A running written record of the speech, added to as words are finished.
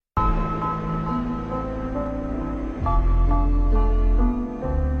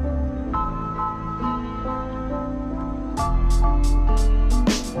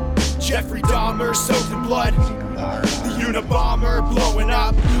Jeffrey Dahmer soaked in blood. The Unabomber blowing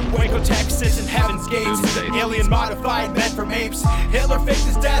up. Waco, Texas and Heaven's Gates. Alien modified men from apes. Hitler faked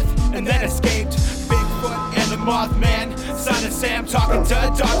his death and then escaped. Bigfoot and the Mothman. Son of Sam talking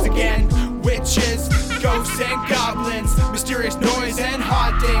to dogs again. Witches, ghosts and goblins. Mysterious noise and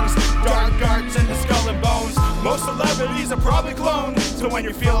hauntings. Dark arts and the skull and bones. Most celebrities are probably cloned. So when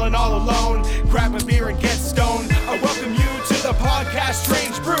you're feeling all alone, grab a beer and get stoned. I welcome you to the podcast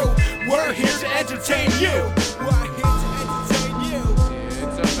Strange Brew. We're here to entertain you. We're here to entertain you.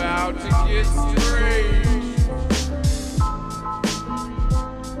 It's about to get strange.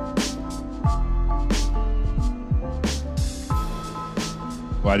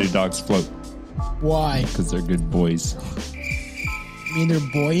 Why do dogs float? Why? Because they're good boys. You mean they're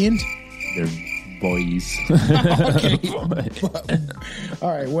buoyant? They're boys. Okay. All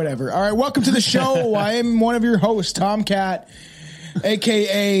right, whatever. All right, welcome to the show. I am one of your hosts, Tomcat,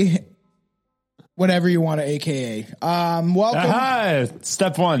 a.k.a. whatever you want to a.k.a. Welcome. Aha!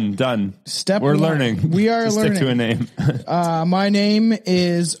 Step one, done. We're one. learning. We are Just learning. Stick to a name. My name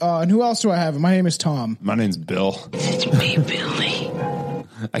is, and who else do I have? My name is Tom. My name's Bill. It's me, Billy.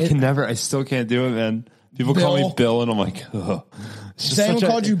 I still can't do it, man. People call me Bill, and I'm like, ugh. Has anyone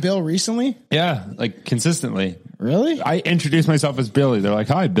called you Bill recently? Yeah, like consistently. Really? I introduce myself as Billy. They're like,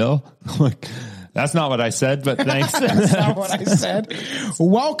 hi, Bill. I'm like, that's not what I said, but thanks. That's not what I said.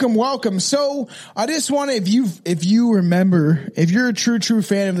 Welcome. So I just want to, if you remember, if you're a true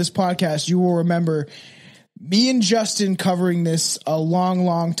fan of this podcast, you will remember me and Justin covering this a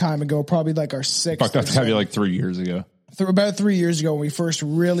long time ago, probably like our sixth. Fuck, that's gotta be like 3 years ago. About 3 years ago when we first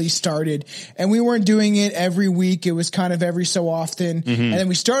really started, and we weren't doing it every week. It was kind of every so often. And then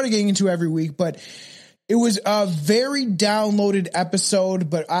we started getting into every week, but it was a very downloaded episode.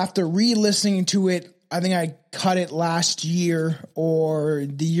 But after re-listening to it, I think I cut it last year or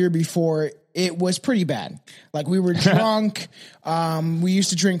the year before. It was pretty bad. Like, we were drunk. We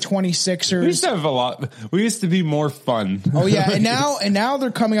used to drink 26ers. We used to have a lot. We used to be more fun. Oh yeah, and now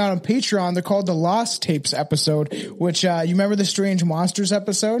they're coming out on Patreon. They're called the Lost Tapes episode, which you remember the Strange Monsters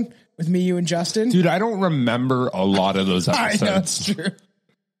episode with me, you, and Justin? Dude, I don't remember a lot of those episodes. I know, it's true.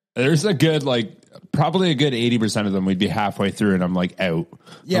 There's a good, probably a good 80% of them we'd be halfway through and I'm like out.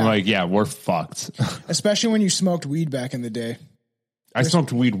 Yeah. I'm like, yeah, we're fucked. Especially when you smoked weed back in the day. I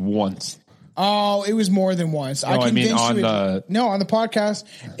smoked weed once. Oh, it was more than once. No, on the podcast,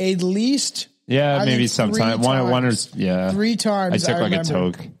 at least. Yeah, maybe sometime. One or 3 times. I took like a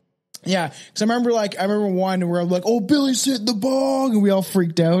toke. Yeah, because I remember one where I'm like, "Oh, Billy's hitting the bong," and we all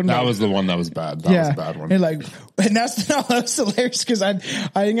freaked out. That was the one that was bad. That was a bad one. And that's hilarious because I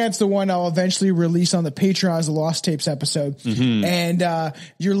think that's the one I'll eventually release on the Patreon as a Lost Tapes episode. Mm-hmm. And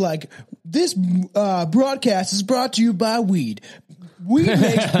you're like, "This broadcast is brought to you by weed. Weed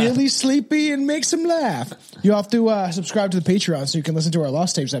makes Billy sleepy and makes him laugh." You have to subscribe to the Patreon so you can listen to our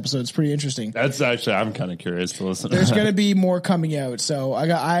Lost Tapes episode. It's pretty interesting. That's actually, I'm kind of curious to listen. There's going to be more coming out. So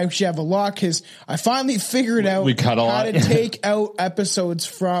I actually have a lot because I finally figured out how to take out episodes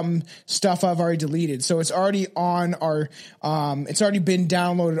from stuff I've already deleted. So it's already on our, it's already been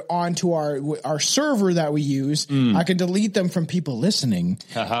downloaded onto our server that we use. I can delete them from people listening,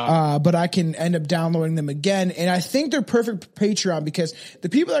 but I can end up downloading them again. And I think they're perfect for Patreon because the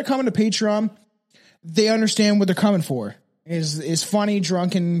people that are coming to Patreon, they understand what they're coming for. Is funny,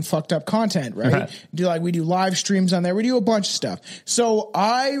 drunken, fucked up content, right? We do live streams on there. We do a bunch of stuff. So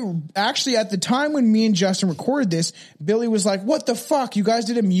I actually, at the time when me and Justin recorded this, Billy was like, "What the fuck? You guys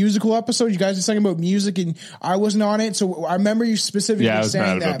did a musical episode? You guys did something about music and I wasn't on it." So I remember you specifically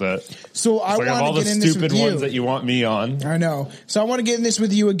saying that. About that. So I want to get in this with you. All the stupid ones that you want me on. I know. So I want to get in this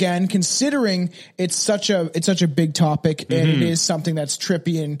with you again, considering it's such a big topic and it is something that's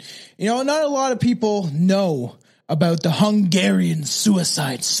trippy and, not a lot of people know about the Hungarian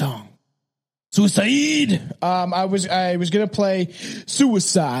suicide song. Suicide. I was gonna play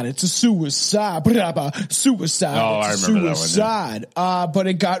Suicide. It's a suicide. Suicide. Oh, I remember suicide. That one. Yeah. But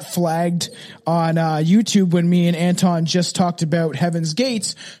it got flagged on YouTube when me and Anton just talked about Heaven's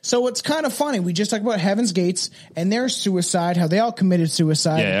Gates. So it's kind of funny. We just talked about Heaven's Gates and their suicide, how they all committed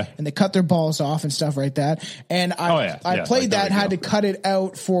suicide, and they cut their balls off and stuff like that. And I played that, had to cut it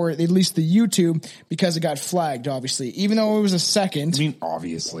out for at least the YouTube because it got flagged. Obviously, even though it was a second. I mean,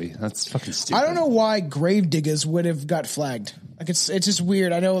 obviously, that's fucking stupid. I don't know why Gravediggers would have got flagged. Like it's just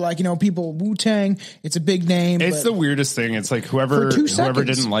weird. I know, people, Wu-Tang, it's a big name. It's the weirdest thing. It's like whoever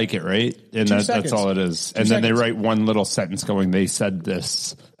didn't like it, right? And that's all it is. And then they write one little sentence going, "They said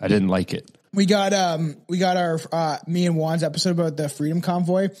this. I didn't like it." We got our me and Juan's episode about the Freedom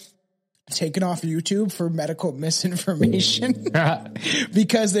Convoy. taken off YouTube for medical misinformation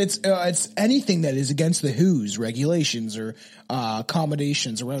because it's anything that is against the WHO's regulations or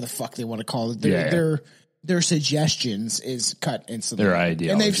accommodations or whatever the fuck they want to call it. Their suggestions is cut instantly. Their ideology.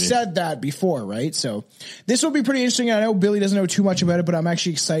 And they've said that before, right? So this will be pretty interesting. I know Billy doesn't know too much about it, but I'm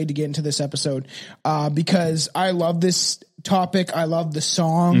actually excited to get into this episode because I love this topic. I love the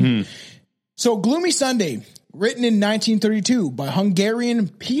song. Mm-hmm. So Gloomy Sunday, written in 1932 by Hungarian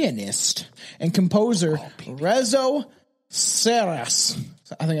pianist and composer Rezo Seres.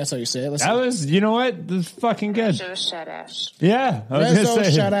 I think that's how you say it. That was, you know what? This is fucking good. Rezo Seres. Yeah. Rezo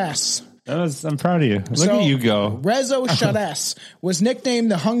Seres. I'm proud of you. Look at you go. Rezo Seres was nicknamed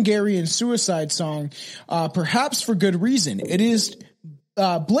the Hungarian suicide song, perhaps for good reason. It is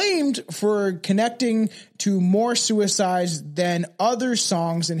blamed for connecting to more suicides than other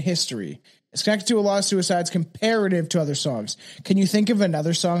songs in history. It's connected to a lot of suicides comparative to other songs. Can you think of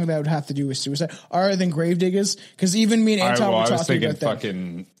another song that would have to do with suicide other than Gravediggers? Because even me and Anton were talking about that. I was thinking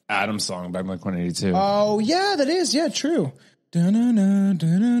fucking Adam's song by Blink-182. Oh, yeah, that is. Yeah, true. Mm-hmm.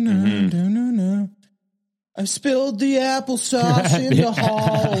 I spilled the applesauce in the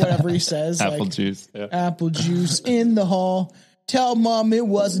hall, or whatever he says. Apple juice. Yeah. Apple juice in the hall. Tell mom it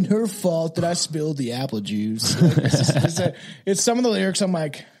wasn't her fault that I spilled the apple juice. It's some of the lyrics I'm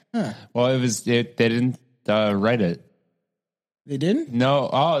like, huh. Well, they didn't write it. They didn't? No.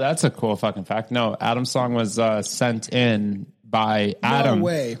 Oh, that's a cool fucking fact. No, Adam's song was sent in by Adam. No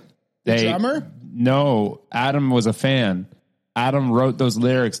way. The drummer? No, Adam was a fan. Adam wrote those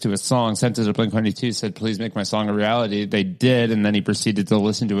lyrics to a song, sent it to Blink-182, said, please make my song a reality. They did, and then he proceeded to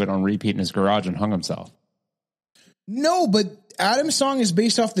listen to it on repeat in his garage and hung himself. No, but Adam's song is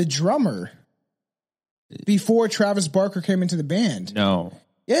based off the drummer before Travis Barker came into the band. No.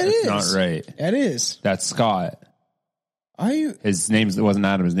 Yeah, it is. Not right. It is. That's Scott. His name wasn't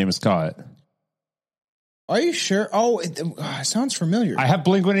Adam. His name was Scott. Are you sure? Oh, it sounds familiar. I have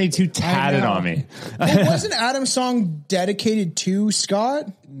Blink-182 tatted on me. Well, wasn't Adam's song dedicated to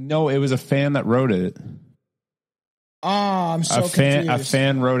Scott? No, it was a fan that wrote it. Oh, I'm so confused. A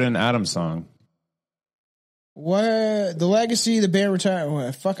fan wrote an Adam's song. What? The legacy, the band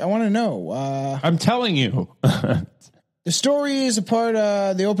retired. Fuck, I want to know. I'm telling you. The story is a part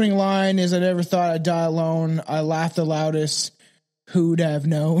of the opening line is I never thought I'd die alone. I laughed the loudest. Who'd have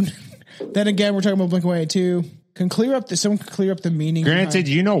known? Then again, we're talking about Blink-182. Someone can clear up the meaning. Granted,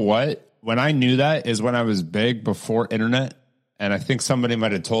 you know what? When I knew that is when I was big before internet. And I think somebody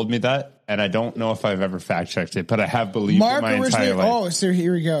might have told me that. And I don't know if I've ever fact checked it, but I have believed it my entire life. Oh, so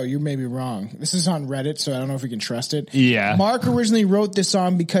here we go. You may be wrong. This is on Reddit, so I don't know if we can trust it. Yeah. Mark originally wrote this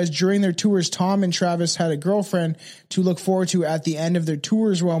song because during their tours, Tom and Travis had a girlfriend to look forward to at the end of their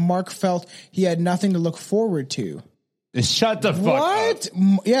tours, while Mark felt he had nothing to look forward to. Shut the fuck up.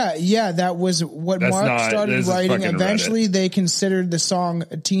 Yeah, that was what Mark started writing. Eventually, they considered the song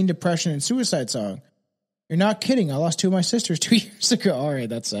a teen depression and suicide song. You're not kidding. I lost two of my sisters 2 years ago. All right,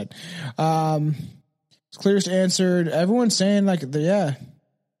 that's it. Clearest answered. Everyone's saying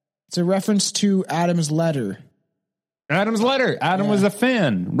it's a reference to Adam's letter. Adam's letter. Adam was a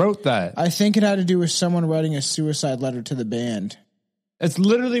fan. Wrote that. I think it had to do with someone writing a suicide letter to the band. It's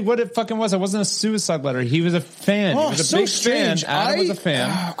literally what it fucking was. It wasn't a suicide letter. He was a fan. Oh, he was a big strange. fan. Adam was a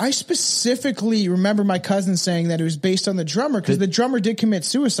fan. I specifically remember my cousin saying that it was based on the drummer because the drummer did commit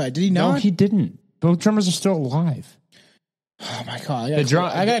suicide. Did he not? No, he didn't. Both drummers are still alive. Oh my God.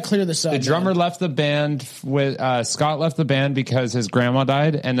 I got to clear this up. The drummer left the band with, Scott left the band because his grandma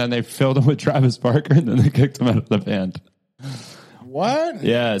died, and then they filled him with Travis Barker, and then they kicked him out of the band. What?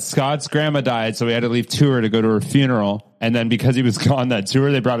 Yeah, Scott's grandma died, so we had to leave tour to go to her funeral. And then because he was gone that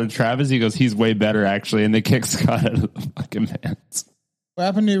tour, they brought in Travis. He goes, he's way better, actually. And they kicked Scott out of the fucking band. What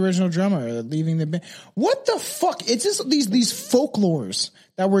happened to the original drummer leaving the band? What the fuck? It's just these folklores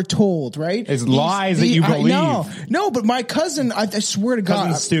that we're told, right? It's lies that you believe. No, but my cousin, I swear to God.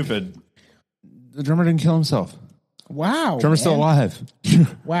 Cousin's stupid. The drummer didn't kill himself. Wow. Drummer's still alive.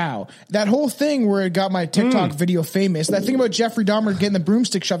 Wow. That whole thing where it got my TikTok video famous, that thing about Jeffrey Dahmer getting the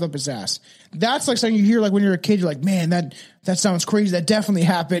broomstick shoved up his ass. That's like something you hear like when you're a kid, you're like, man, that sounds crazy. That definitely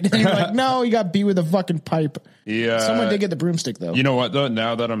happened. And you're like, no, you got beat with a fucking pipe. Yeah. Someone did get the broomstick though. You know what though?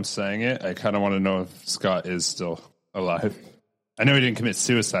 Now that I'm saying it, I kind of want to know if Scott is still alive. I know he didn't commit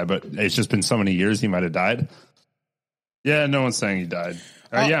suicide, but it's just been so many years he might have died. Yeah, no one's saying he died.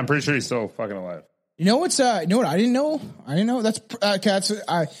 Yeah, I'm pretty sure he's still fucking alive. You know what's you know what I didn't know? I think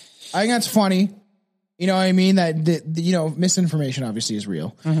that's funny. You know what I mean? That the misinformation obviously is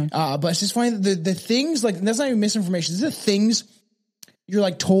real. Mm-hmm. But it's just funny that the things like that's not even misinformation. These are things you're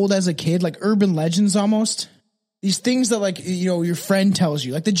like told as a kid, like urban legends almost. these things that like, you know, your friend tells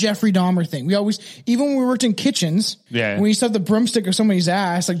you, like the Jeffrey Dahmer thing. We always, even when we worked in kitchens, when we used to have the broomstick of somebody's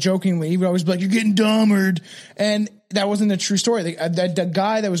ass, like jokingly, we'd always be like, you're getting Dahmered. And that wasn't a true story. The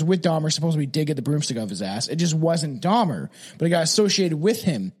guy that was with Dahmer supposedly did get the broomstick off his ass. It just wasn't Dahmer, but it got associated with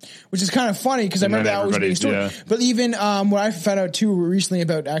him, which is kind of funny because I remember that always being a story. Yeah. But even what I found out too recently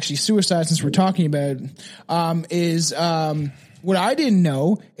about actually suicide, since we're talking about, is what I didn't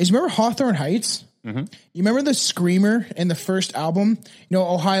know is, remember Hawthorne Heights? Mm-hmm. You remember the screamer in the first album? You know,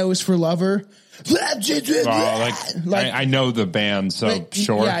 Ohio is for Lover. I know the band, so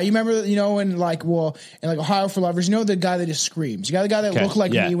sure. Yeah, you remember, you know, and like Ohio for Lovers, you know, the guy that just screams. You got the guy that looked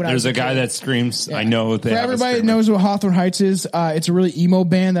like me when I was a guy that screams. Yeah. I know. For everybody that knows what Hawthorne Heights is, it's a really emo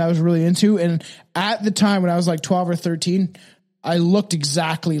band that I was really into. And at the time when I was like 12 or 13, I looked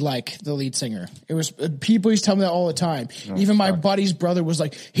exactly like the lead singer. It was people used to tell me that all the time. Even my buddy's brother was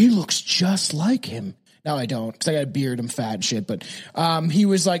like, he looks just like him. No, I don't, because I got a beard. I'm fat and shit. But he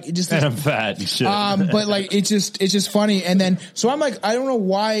was like, just and I'm fat and shit. But like, it's just funny. And then so I'm like, I don't know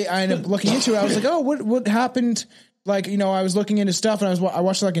why I ended up looking into it. I was like, oh, what happened? Like, you know, I was looking into stuff, and I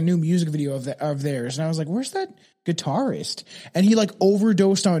watched like a new music video of theirs, and I was like, where's that guitarist? And he like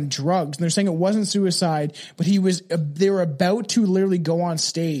overdosed on drugs, and they're saying it wasn't suicide, but they were about to literally go on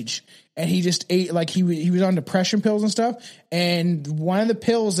stage, and he just ate, like he was on depression pills and stuff, and one of the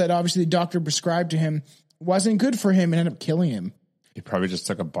pills that obviously the doctor prescribed to him wasn't good for him and ended up killing him. He probably just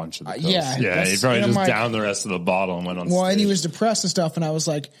took a bunch of the pills. Yeah, he probably just downed the rest of the bottle and went on stage. And he was depressed and stuff, and I was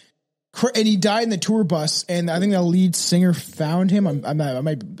like, and he died in the tour bus, and I think the lead singer found him. I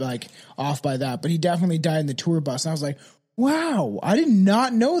might be like off by that, but he definitely died in the tour bus. And I was like, wow, I did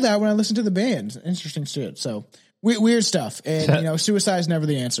not know that when I listened to the band. Interesting shit. So weird stuff. And, you know, suicide is never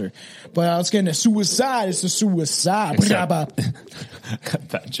the answer. But let's get into suicide. It's a suicide.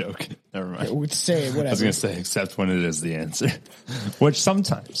 That joke. Never mind. Say it, whatever. I was going to say, except when it is the answer. Which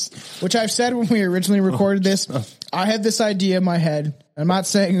sometimes. Which I've said when we originally recorded this. I had this idea in my head. I'm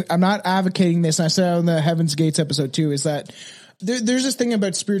not advocating this. And I said on the Heaven's Gates episode too, is that there's this thing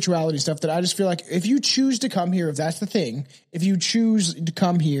about spirituality stuff that I just feel like if you choose to come here, if that's the thing, if you choose to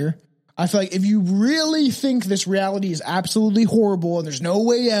come here, I feel like if you really think this reality is absolutely horrible and there's no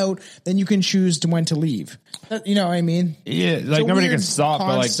way out, then you can choose when to leave. You know what I mean? Yeah, like nobody can stop,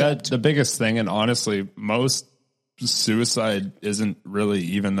 but like that, the biggest thing, and honestly, most suicide isn't really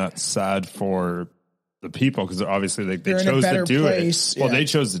even that sad for the people, because obviously they chose to do it. Well, they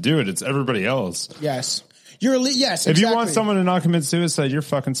chose to do it. It's everybody else. Yes. Yes. If you want someone to not commit suicide, you're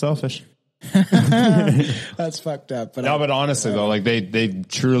fucking selfish. That's fucked up. But but honestly though, like they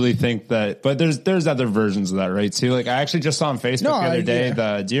truly think that. But there's other versions of that, right? Too. Like I actually just saw on Facebook the other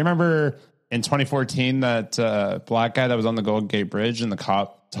day. Do you remember in 2014 that black guy that was on the Golden Gate Bridge and the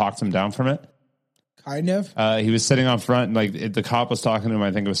cop talked him down from it? Kind of. He was sitting on front, and like the cop was talking to him.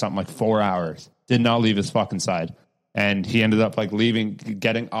 I think it was something like 4 hours. Did not leave his fucking side, and he ended up like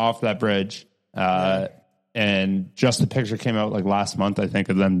getting off that bridge. And just the picture came out like last month, I think,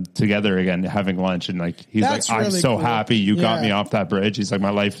 of them together again having lunch, and like he's that's like, "I'm really so cool. happy you got me off that bridge." He's like, "My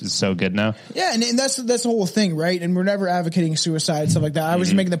life is so good now." Yeah, and that's the whole thing, right? And we're never advocating suicide and stuff like that. I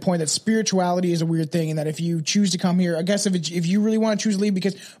was making the point that spirituality is a weird thing, and that if you choose to come here, I guess if you really want to choose to leave,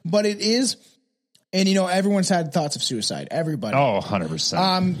 but it is. And, you know, everyone's had thoughts of suicide. Everybody. Oh,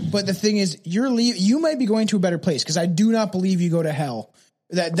 100%. But the thing is, you might be going to a better place, because I do not believe you go to hell.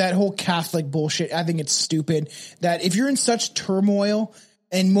 That whole Catholic bullshit, I think it's stupid. That if you're in such turmoil,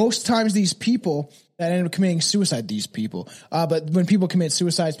 and most times these people that end up committing suicide, but when people commit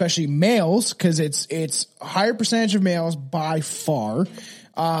suicide, especially males, because it's a higher percentage of males by far,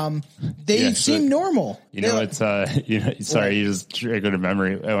 they seem normal. You know, it's sorry, you just triggered a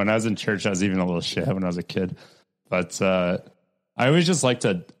memory. When I was in church, I was even a little shit when I was a kid, but I always just like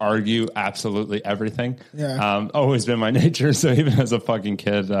to argue absolutely everything. Yeah, always been my nature. So even as a fucking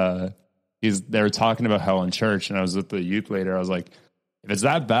kid, they were talking about hell in church, and I was with the youth leader. I was like, if it's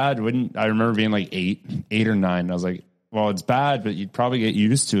that bad, wouldn't I remember being like 8 or 9? I was like, well, it's bad, but you'd probably get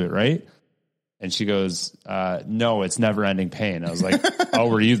used to it, right? And she goes, no, it's never ending pain. I was like, oh,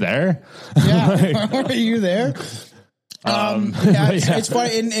 were you there? Yeah. Were you there? It's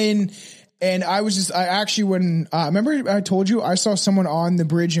funny. And I actually, when, remember I told you I saw someone on the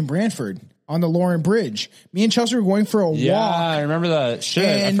bridge in Brantford, on the Lauren Bridge. Me and Chelsea were going for a walk. Yeah, I remember that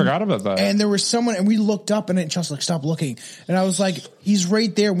shit. I forgot about that. And there was someone, and we looked up, and then Chelsea like, stop looking. And I was like, he's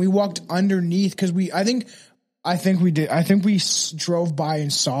right there. And we walked underneath, because I think we did. I think we drove by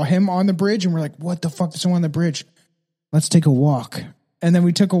and saw him on the bridge, and we're like, what the fuck is someone on the bridge? Let's take a walk. and then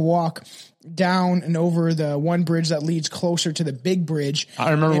we took a walk down and over the one bridge that leads closer to the big bridge.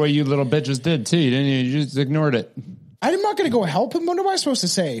 I remember what you little bitches did too. You just ignored it. I'm not going to go help him. What am I supposed to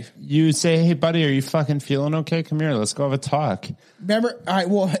say? You say, "Hey, buddy, are you fucking feeling okay? Come here, let's go have a talk." Remember, it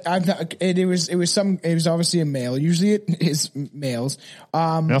was obviously a male. Usually it is males. It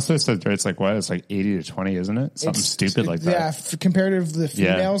also said it's like what? It's like 80 to 20, isn't it? Something stupid like that. Yeah, compared to the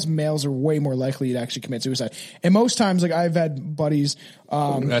females, males are way more likely to actually commit suicide. And most times, like I've had buddies.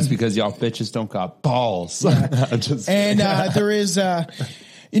 That's because y'all bitches don't got balls. Yeah. There is.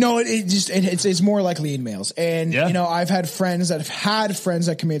 It's more likely in males. And, I've had friends that have had friends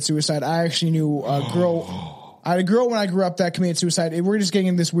that commit suicide. I actually knew a girl. I had a girl when I grew up that committed suicide. We're just getting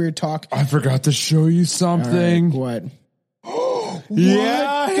in this weird talk. I forgot to show you something. Right, what?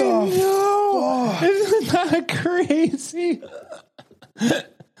 Yeah, I know. Isn't that crazy?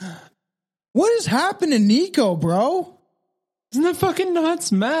 What has happened to Nico, bro? Isn't that fucking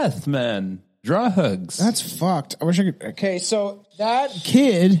nuts? Meth, man. Drugs. That's fucked. I wish I could. Okay, so that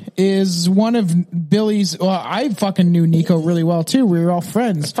kid is one of Billy's. Well, I fucking knew Nico really well too. We were all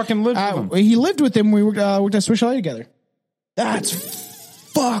friends. I fucking lived with him. He lived with him. We worked at Swish LA together. That's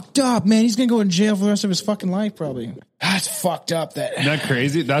fucked up, man. He's gonna go in jail for the rest of his fucking life, probably. That's fucked up. Isn't that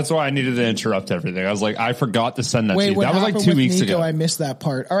crazy? That's why I needed to interrupt everything. I was like, I forgot to send that to you. That was like 2 weeks Nico? ago. I missed that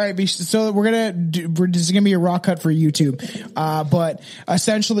part. All right, so this is gonna be a raw cut for YouTube. But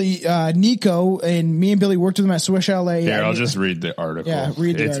essentially, Nico and me and Billy worked with him at Swish LA. Here, I'll just read the article. Yeah,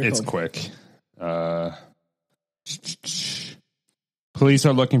 read the article. It's quick. Police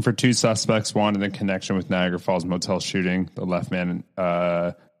are looking for 2 suspects wanted in connection with Niagara Falls motel shooting.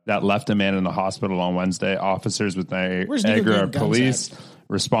 That left a man in the hospital on Wednesday. Officers with Niagara Police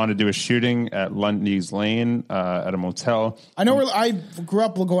responded to a shooting at Lundy's Lane at a motel. I know I grew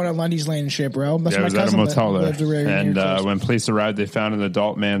up going at Lundy's Lane and shit, bro. That's it was at a motel there. And when police arrived, they found an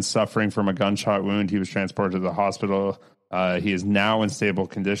adult man suffering from a gunshot wound. He was transported to the hospital. He is now in stable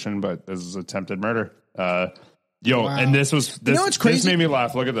condition, but this is attempted murder. Wow. And this was this. This made me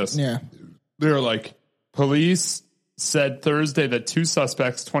laugh. Look at this. Yeah, they were like, police said Thursday that 2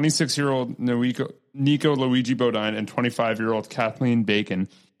 suspects, 26-year-old Nico Luigi Bodine and 25-year-old Kathleen Bacon,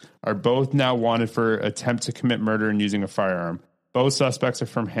 are both now wanted for attempt to commit murder and using a firearm. Both suspects are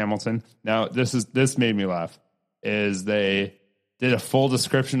from Hamilton. Now, this made me laugh. Is they did a full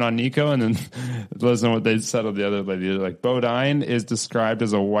description on Nico, and then listen to what they said of the other lady. They're like, Bodine is described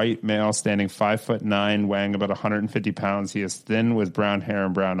as a white male standing 5'9", weighing about 150 pounds. He is thin with brown hair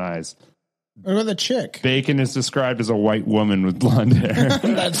and brown eyes. What about the chick? Bacon is described as a white woman with blonde hair.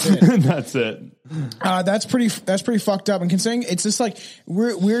 That's it. That's it. That's pretty fucked up. And considering it's just like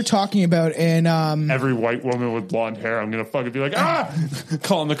we're talking about, and every white woman with blonde hair, I'm gonna fucking be like,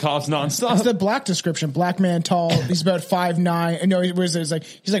 calling the cops nonstop. It's the black description. Black man, tall. He's about 5'9". No, he's like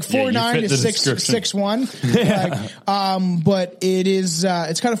 4'9" to 6'1". Yeah. But it is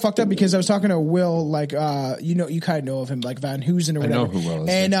it's kind of fucked up because I was talking to Will, like you kind of know of him, like Van Hoosen or whatever. I know who Will is.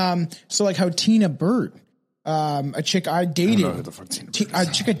 And so like how Tina Burt, a chick I dated, I don't know who the fuck Tina Burt is.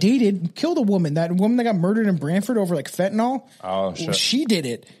 A chick I dated killed a woman. That woman that got murdered in Brantford over like fentanyl. Oh shit. She did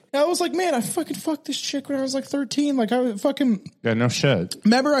it. And I was like, man, I fucking fucked this chick when I was like 13. Like I fucking no shit.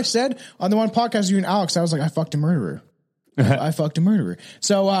 Remember I said on the one podcast you and Alex, I was like, I fucked a murderer. I fucked a murderer.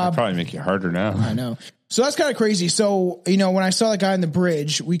 So that'd probably make you harder now. I know. So that's kind of crazy. So, when I saw that guy on the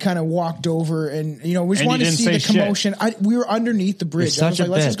bridge, we kind of walked over and, we just wanted to see the commotion. We were underneath the bridge. I was like,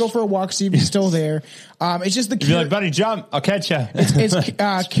 let's just go for a walk, see if he's still there. It's just you're like, buddy, jump. I'll catch you.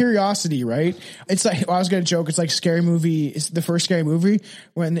 It's curiosity, right? It's like, I was going to joke. It's like Scary Movie. It's the first Scary Movie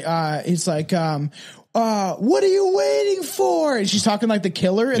when it's like, what are you waiting for? And she's talking like the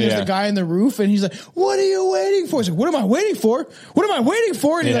killer, and there's the guy on the roof, and he's like, what are you waiting for? He's like, what am I waiting for? What am I waiting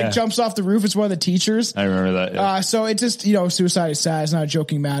for? And he like jumps off the roof. It's one of the teachers. I remember that. Yeah. So it just, suicide is sad. It's not a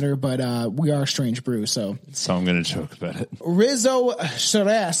joking matter, but we are a strange brew. So I'm going to joke about it. Rizzo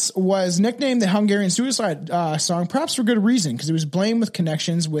Ceres was nicknamed the Hungarian suicide song, perhaps for good reason, because it was blamed with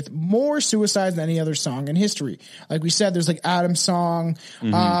connections with more suicides than any other song in history. Like we said, there's like Adam's song.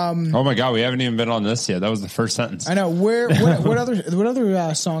 Mm-hmm. Oh my God, we haven't even been on this yet. That was the first sentence. I know. What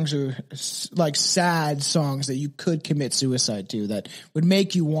other songs are like sad songs that you could commit suicide to that would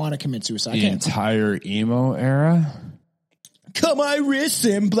make you want to commit suicide? The entire emo era. Cut my wrists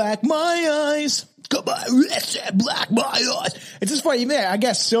and black my eyes. Cut my wrists and black my eyes. It's just funny, man. I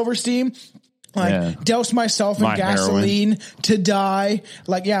guess Silverstein. Douse myself in gasoline to die.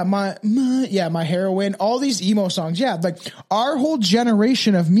 Like, my heroin. All these emo songs. Yeah, like our whole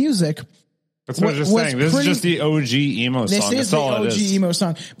generation of music That's what I was just saying. This is just the OG emo song. This is the OG emo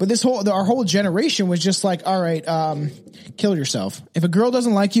song. But our whole generation was just like, all right, kill yourself. If a girl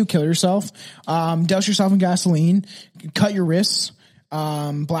doesn't like you, kill yourself. Douse yourself in gasoline. Cut your wrists.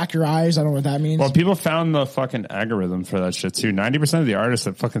 Black your eyes. I don't know what that means. Well, people found the fucking algorithm for that shit too. 90% of the artists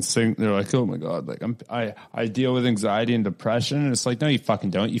that fucking sing, they're like, oh my God, like I deal with anxiety and depression. And it's like, no, you fucking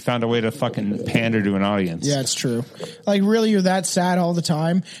don't. You found a way to fucking pander to an audience. Yeah, it's true. Like, really, you're that sad all the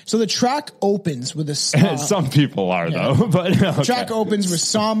time. So the track opens with a some people are though, but okay. The track opens with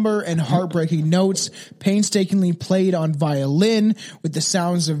somber and heartbreaking notes, painstakingly played on violin, with the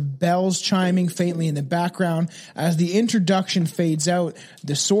sounds of bells chiming faintly in the background. As the introduction fades out,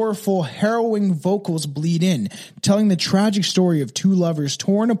 the sorrowful, harrowing vocals bleed in, telling the tragic story of two lovers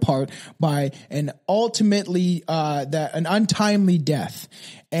torn apart by an untimely death,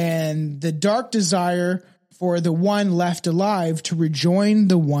 and the dark desire for the one left alive to rejoin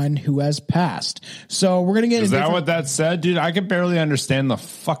the one who has passed. So we're gonna get. Is that what that said, dude? I could barely understand the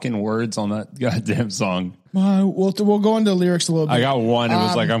fucking words on that goddamn song. We'll go into the lyrics a little bit. I got one. It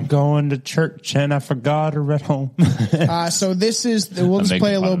was like, I'm going to church and I forgot her at home. So this is, we'll just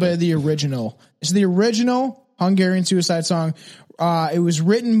play a little bit of the original. It's the original Hungarian Suicide song. It was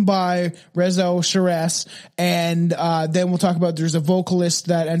written by Rezo Sheres, and then we'll talk about, there's a vocalist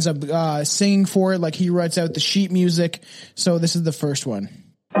that ends up singing for it, like he writes out the sheet music. So this is the first one.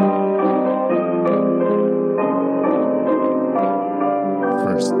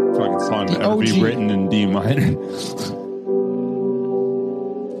 First fucking song to ever be written in D minor.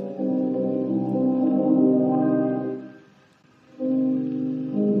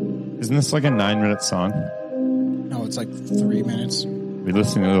 Isn't this like a 9-minute song? No, it's like 3 minutes. We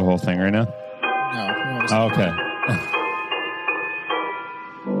listening to the whole thing right now? No. Oh, okay.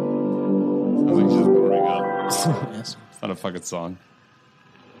 Sounds like just warming up. Yes. It's not a fucking song.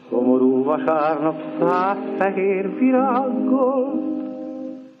 Szomorú vasárnap 100 fehér virággal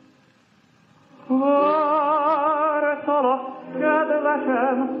vártalak,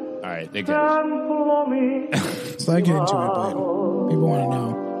 kedvesem. All right, they get it. It's not getting to it, but people want to know.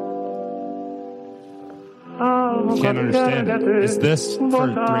 Can't understand it. Is this for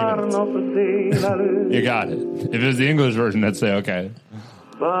 3 minutes? You got it. If it was the English version, I'd say okay.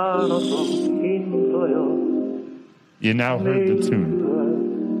 You now heard the tune.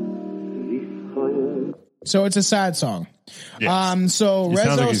 So it's a sad song. Yes. So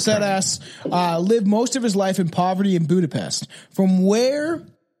Rezo Sheres lived most of his life in poverty in Budapest, from where,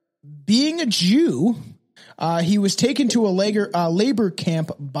 being a Jew, he was taken to a labor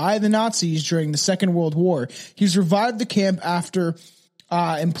camp by the Nazis during the Second World War. He survived the camp after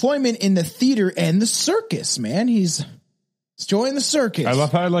employment in the theater and the circus, man. He's joined the circus. I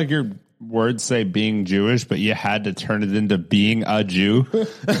love how like your words say being Jewish, but you had to turn it into being a Jew.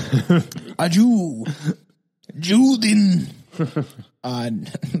 A Jew. Juden.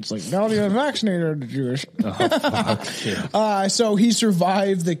 It's like, now you're vaccinated or Jewish. So he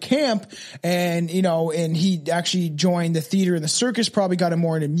survived the camp, and and he actually joined the theater and the circus, probably got him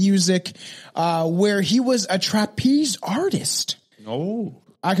more into music, where he was a trapeze artist. Oh,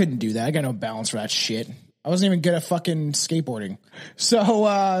 I couldn't do that. I got no balance for that shit. I wasn't even good at fucking skateboarding. So,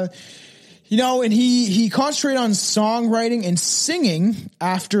 and he concentrated on songwriting and singing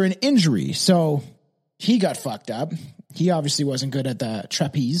after an injury. So he got fucked up. He obviously wasn't good at the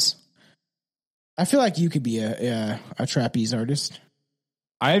trapeze. I feel like you could be a trapeze artist.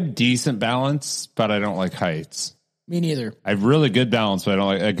 I have decent balance, but I don't like heights. Me neither. I have really good balance, but I don't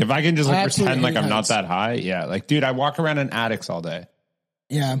like if I can just pretend like I'm not that high. Yeah, like dude, I walk around in attics all day.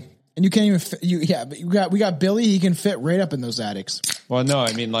 Yeah, and you can't even fit, but we got Billy. He can fit right up in those attics. Well, no,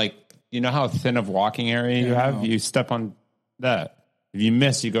 I mean like how thin of walking area you have. You step on that. If you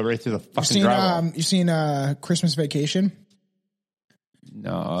miss, you go right through the fucking drywall. You seen Christmas Vacation?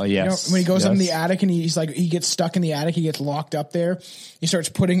 No, yes. When he goes up in the attic and he's like, he gets stuck in the attic, he gets locked up there. He starts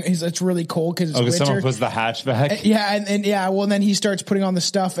putting, it's really cold because it's winter. Someone puts the hatch back. And then he starts putting on the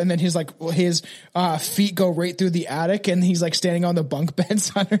stuff, and then his feet go right through the attic, and he's like standing on the bunk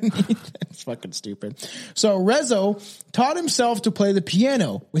beds underneath. It's fucking stupid. So Rezo taught himself to play the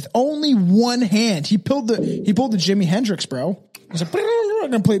piano with only one hand. He pulled the Jimi Hendrix, bro. He's like,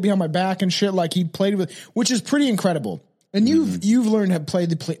 I'm gonna play it behind my back and shit. Like he played with, which is pretty incredible. And you've learned how to play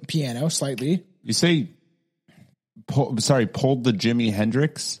the piano slightly. You say, pulled the Jimi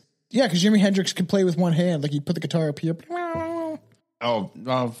Hendrix? Yeah, because Jimi Hendrix could play with one hand. Like he put the guitar up here. Oh,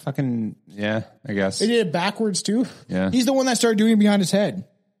 fucking yeah, I guess. They did it backwards too. Yeah. He's the one that started doing it behind his head.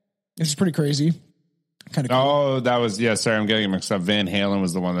 This is pretty crazy. Kind of cool. Oh, that was, sorry, I'm getting mixed up. Van Halen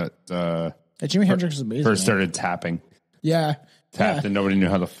was the one that Jimi Hendrix is amazing. First started tapping. Yeah. tapped and nobody knew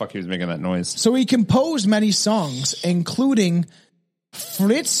how the fuck he was making that noise. So he composed many songs, including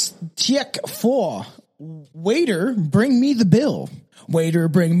Fritz Tjek 4, Waiter, Bring Me the Bill. Waiter,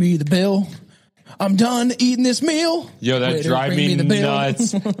 bring me the bill. I'm done eating this meal. Yo, that Waiter, drive bring me the bill.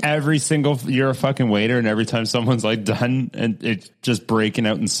 nuts. Every single, you're a fucking waiter, and every time someone's like done, and it's just breaking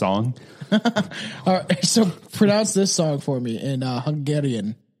out in song. All right, so pronounce this song for me in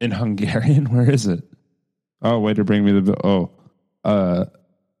Hungarian. In Hungarian? Where is it? Oh, waiter, bring me the bill.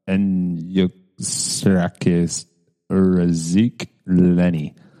 And Yukstrakis Razik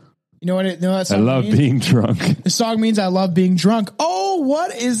Lenny. You know what? That song I love means? being drunk. The song means I love being drunk. Oh,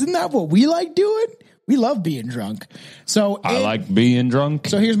 what? Isn't that what we like doing? We love being drunk. So I like being drunk.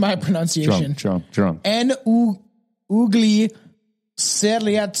 So here's my pronunciation. Drunk. Ugly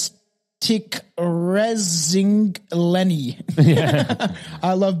Seriatstik Rezing Lenny.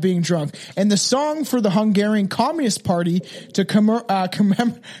 I love being drunk. And the song for the Hungarian Communist Party to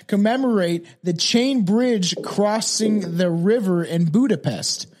commemorate the chain bridge crossing the river in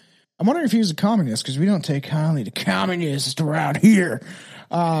Budapest. I'm wondering if he was a communist, because we don't take kindly to communists around here,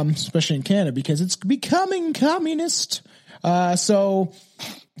 especially in Canada, because it's becoming communist. So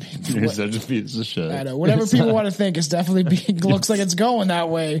You're such a piece of shit. I know. Whatever people want to think is definitely looks like it's going that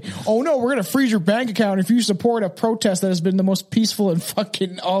way. Oh no, we're going to freeze your bank account if you support a protest that has been the most peaceful in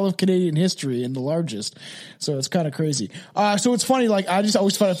fucking all of Canadian history and the largest. So it's kind of crazy. So it's funny. Like, I just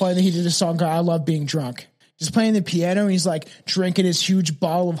always find it funny that he did a song called I Love Being Drunk. Just playing the piano, and he's like drinking his huge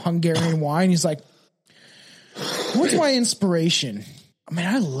bottle of Hungarian wine. He's like, what's my inspiration? I mean,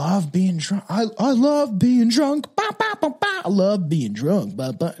 I love being drunk. I love being drunk. I love being drunk.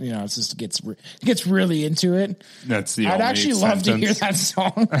 But you know, it's just gets really into it. That's the I'd actually love to hear that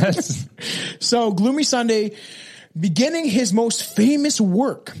song. So Gloomy Sunday, beginning his most famous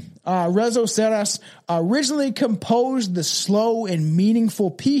work, Rezo Serras originally composed the slow and meaningful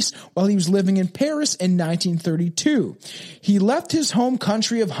piece while he was living in Paris in 1932. He left his home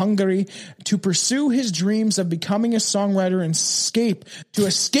country of Hungary to pursue his dreams of becoming a songwriter and escape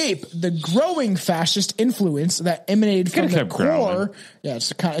the growing fascist influence that emanated from the core. Growling. Yeah,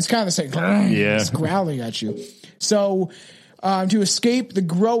 it's kind of the same. Yeah, it's growling at you. So to escape the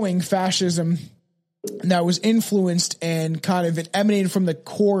growing fascism that was influenced and kind of it emanated from the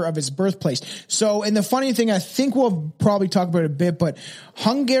core of his birthplace. So, and the funny thing, I think we'll probably talk about it a bit, but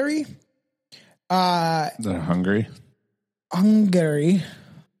Hungary, Hungary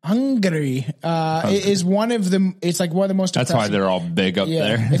is one of the, it's like one of the most, that's why they're all big up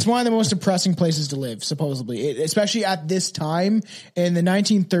there. It's one of the most depressing places to live, supposedly, especially at this time in the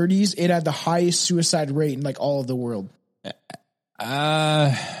 1930s, it had the highest suicide rate in like all of the world.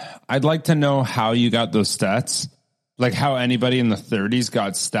 I'd like to know how you got those stats. Like how anybody in the 30s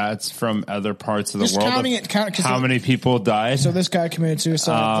got stats from other parts of the world. How many people died? So this guy committed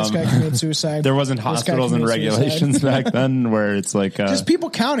suicide. This guy committed suicide. There wasn't hospitals and regulations back then where it's like just people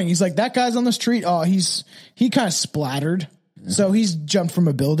counting. He's like, that guy's on the street. Oh, he kind of splattered. So he's jumped from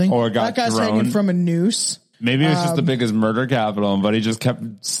a building. Or got that guy's thrown. hanging from a noose. Maybe it was just the biggest murder capital, but he just kept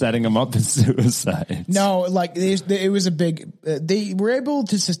setting them up as suicides. No, like it was a big. They were able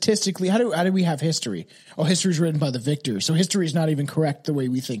to statistically. How do we have history? Oh, history is written by the victor, so history is not even correct the way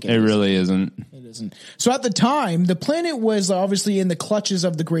we think it is. It really isn't. It isn't. So at the time, the planet was obviously in the clutches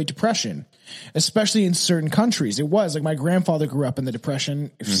of the Great Depression, especially in certain countries. It was like my grandfather grew up in the Depression.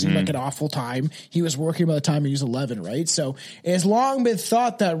 It seemed like an awful time. He was working by the time he was 11, right? So it has long been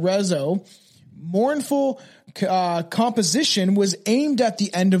thought that Rezo mournful composition was aimed at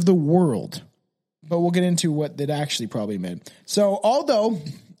the end of the world, but we'll get into what it actually probably meant. So although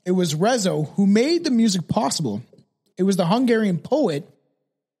it was Rezo who made the music possible, it was the Hungarian poet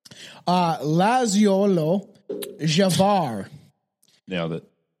Laszlo Javar. Nailed it.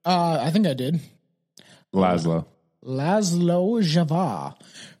 I think I did. Laszlo Javar,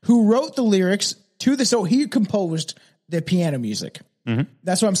 who wrote the lyrics to the, so he composed the piano music.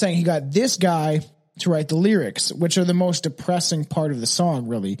 That's what I'm saying. He got this guy to write the lyrics, which are the most depressing part of the song,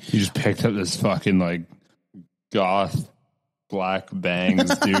 really. He just picked up this fucking like goth black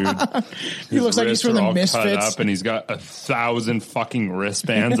bangs dude. He looks like he's from the Misfits. Up and he's got 1,000 fucking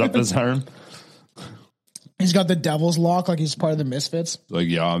wristbands up his arm. He's got the devil's lock like he's part of the Misfits. Like,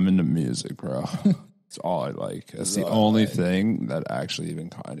 yeah, I'm into music, bro. It's all I like. That's the only thing that actually even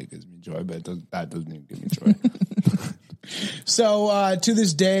kind of gives me joy, but that doesn't even give me joy. So to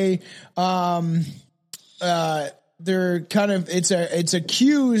this day, they're kind of it's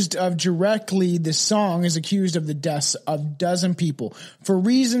accused of directly. The song is accused of the deaths of a dozen people for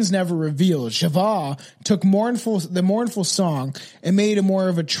reasons never revealed. Java took the mournful song and made it more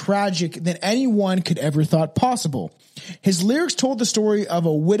of a tragic than anyone could ever thought possible. His lyrics told the story of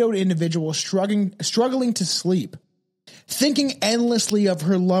a widowed individual struggling to sleep, thinking endlessly of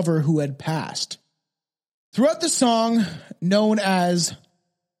her lover who had passed. Throughout the song, known as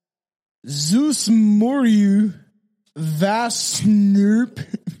Zeus Moriu Vasnerp.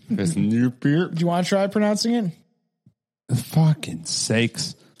 Do you want to try pronouncing it? Fucking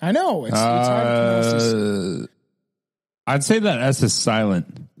sakes. I know. It's hard to pronounce this. I'd say that S is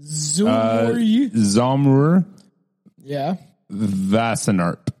silent. Zomur. Yeah.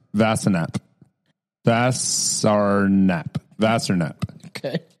 Vassarnap.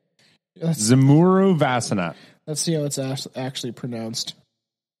 Okay. Zamuru Vasanap. Let's see how it's actually pronounced.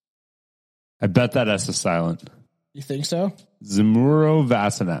 I bet that S is silent. You think so? Zamuro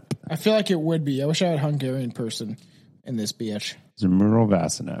Vasanap. I feel like it would be. I wish I had a Hungarian person in this bitch. Zamuro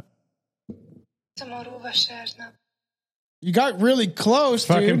Vasanap. You got really close,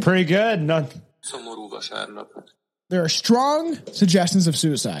 fucking dude. Pretty good. There are strong suggestions of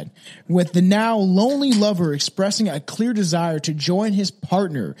suicide, with the now lonely lover expressing a clear desire to join his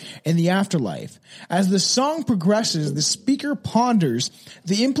partner in the afterlife. As the song progresses, the speaker ponders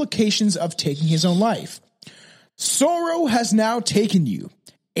the implications of taking his own life. Sorrow has now taken you.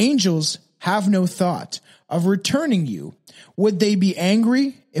 Angels have no thought of returning you. Would they be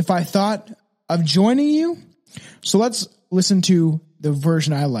angry if I thought of joining you? So let's listen to the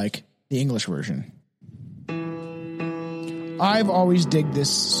version I like, the English version. I've always dug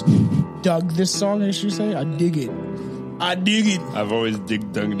this song, I should say. I dig it. I've always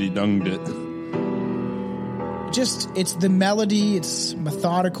dunged it. Just, it's the melody, it's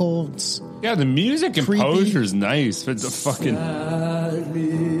methodical, it's the music and creepy. composure is nice. It's a fucking...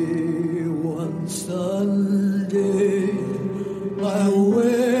 Sadly, one Sunday, I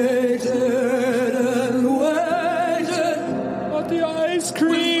waited and waited, but the ice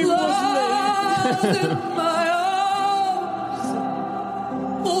cream was late. in my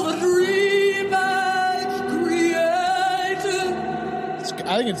arms, for the dream I'd created. I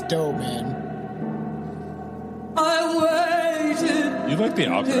think it's dope, man. I waited. You like the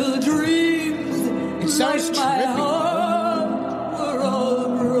opera? Till dreams. It sounds like my trippy. heart were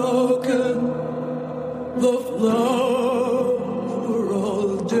all broken. The flowers were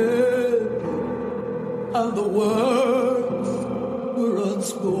all dead, and the words were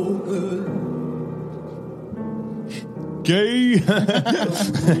unspoken. Gay.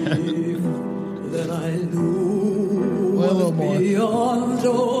 That I knew Well, a little was more. beyond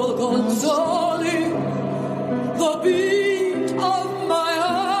all consoling. The beat of my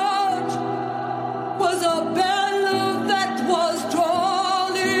heart was a bell that was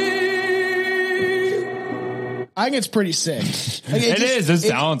tolling. I think it's pretty sick. Like, It is. It's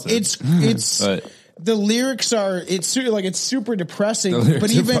talented. It's But- the lyrics are it's super depressing, The lyrics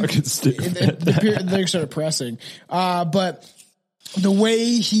but are even fucking stupid. the lyrics are depressing. But the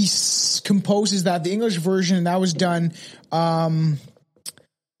way he composes that, the English version that was done, I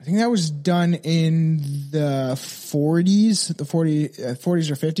think that was done in the 40s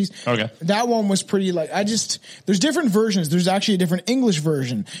or 50s. Okay. That one was pretty there's different versions. There's actually a different English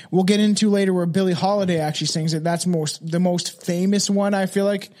version we'll get into later where Billie Holiday actually sings it. That's the most famous one, I feel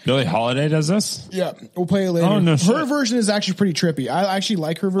like. Billie Holiday does this? Yeah, we'll play it later. Oh, no shit. Her version is actually pretty trippy. I actually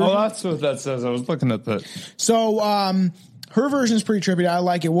like her version. Oh, that's what that says. I was looking at that. So, her version is pretty trippy. I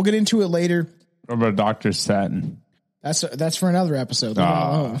like it. We'll get into it later. What about Dr. Satin? That's for another episode.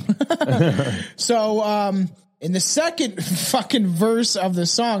 So, in the second fucking verse of the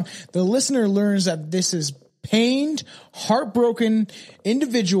song, the listener learns that this is pained, heartbroken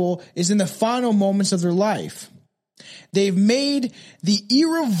individual is in the final moments of their life. They've made the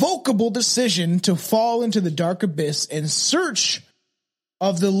irrevocable decision to fall into the dark abyss in search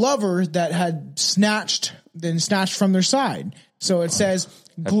of the lover that had snatched from their side. So it says,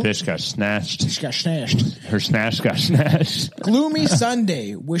 That bitch got snatched. she got snatched. Her snatch got snatched. Gloomy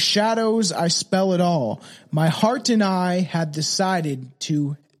Sunday, with shadows I spell it all. My heart and I had decided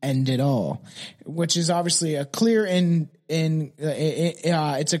to end it all, which is obviously a clear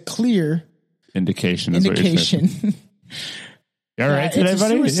it's a clear Indication. indication. You all right it's today, a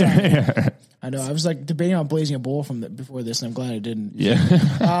buddy? suicide. I know. I was debating on blazing a bowl before this, and I'm glad I didn't.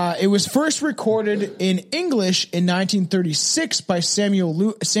 Yeah. It was first recorded in English in 1936 by Sam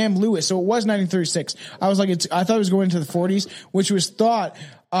Lewis. So it was 1936. I thought it was going into the 40s, which was thought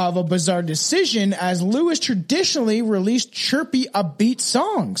of a bizarre decision as Lewis traditionally released chirpy, upbeat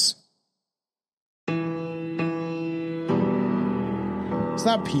songs. It's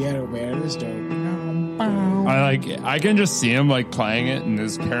not piano, man. It is dope. I can just see him like playing it, and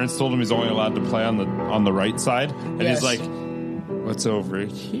his parents told him he's only allowed to play on the right side, and he's like, "What's over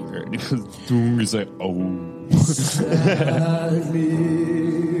here?" And he goes, "Doom." He's like, "Oh."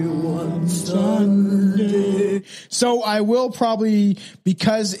 So I will probably,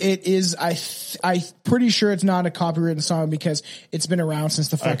 because it is, I'm pretty sure it's not a copyrighted song because it's been around since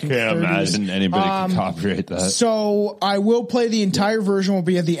the fucking I can't 30s. imagine anybody can copyright that. So I will play the entire version, will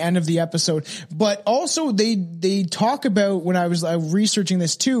be at the end of the episode. But also they talk about, when I was researching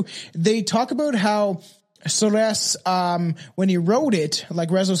this too, they talk about how Sores, when he wrote it, like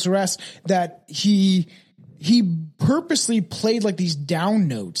Rezo Sores, that he purposely played like these down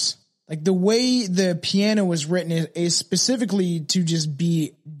notes. Like the way the piano was written is specifically to just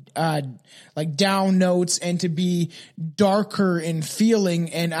be like down notes and to be darker in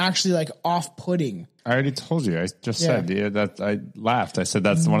feeling and actually like off-putting. I already told you. I just said that. I laughed. I said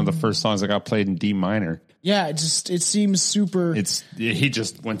that's one of the first songs that got played in D minor. Yeah, it seems super. He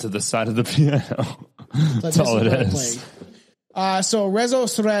just went to the side of the piano. That's all it is. So Rezo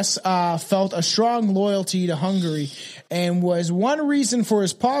Sores felt a strong loyalty to Hungary and was one reason for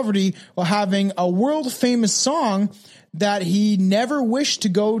his poverty while having a world-famous song that he never wished to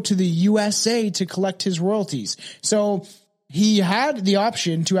go to the USA to collect his royalties. So he had the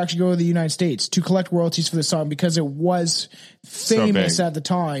option to actually go to the United States to collect royalties for the song because it was famous at the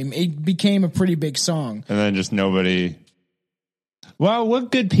time. It became a pretty big song. And then just nobody... Well,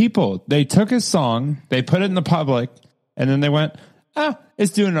 what good people. They took his song, they put it in the public, and then they went,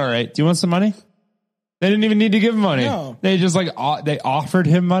 it's doing all right. Do you want some money? They didn't even need to give him money. No. They just they offered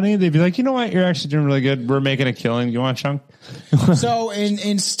him money. They'd be like, you know what? You're actually doing really good. We're making a killing. You want a chunk? So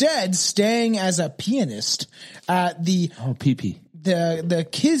instead, staying as a pianist at the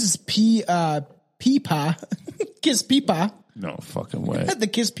Kiz Pipa. No fucking way. At the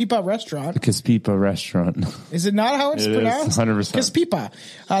Kiz Pipa restaurant. The Kiz Pipa restaurant. Is it not how it's pronounced? 100%. Kiz Pipa.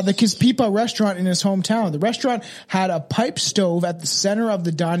 The Kiz Pipa restaurant in his hometown. The restaurant had a pipe stove at the center of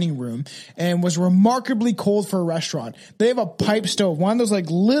the dining room and was remarkably cold for a restaurant. They have a pipe stove, one of those like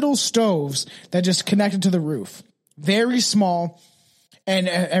little stoves that just connected to the roof. Very small. And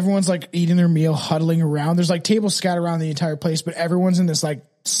everyone's like eating their meal, huddling around. There's like tables scattered around the entire place, but everyone's in this like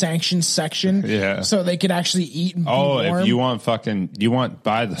sanctioned section, so they could actually eat and be warm. If you want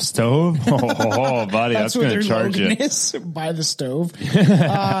by the stove, buddy, that's going to charge you. By the stove.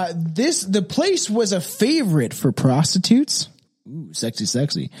 The place was a favorite for prostitutes,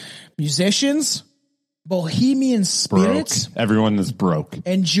 sexy, musicians, bohemian spirits, everyone that's broke,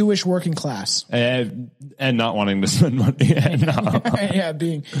 and Jewish working class, and not wanting to spend money.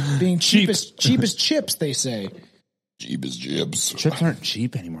 being cheap as chips, they say. Chips aren't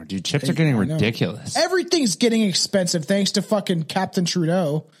cheap anymore, dude. Chips are getting ridiculous. Everything's getting expensive thanks to fucking Captain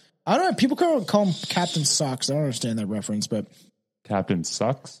Trudeau. I don't know. People call him Captain Socks. I don't understand that reference, but Captain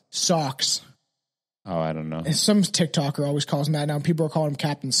Sucks? Socks. Oh, I don't know. And some TikToker always calls him that now. People are calling him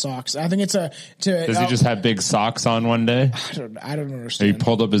Captain Socks. I think it's Does he just have big socks on one day? I don't understand. He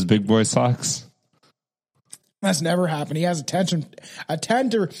pulled up his big boy socks? That's never happened. He has a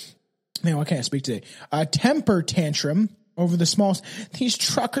temper tantrum over the smallest. These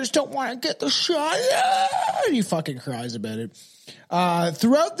truckers don't want to get the shot. He fucking cries about it.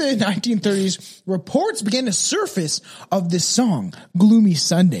 Throughout the 1930s, reports began to surface of this song, Gloomy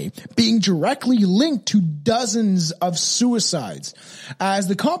Sunday, being directly linked to dozens of suicides. As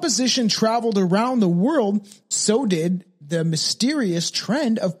the composition traveled around the world, so did the mysterious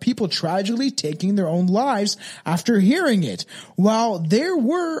trend of people tragically taking their own lives after hearing it. While there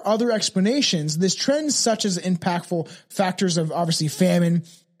were other explanations, this trend, such as impactful factors of obviously famine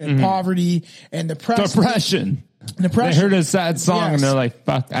and poverty and depression. They heard a sad song and they're like,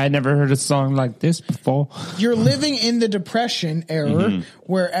 fuck, I never heard a song like this before. You're living in the Depression era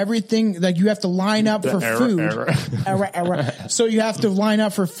where everything, like you have to line up for food. So you have to line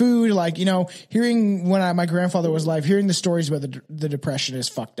up for food. Like, hearing when my grandfather was alive, hearing the stories about the Depression is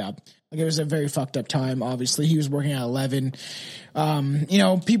fucked up. Like it was a very fucked up time. Obviously he was working at 11.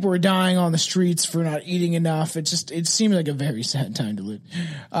 People were dying on the streets for not eating enough. It seemed like a very sad time to live.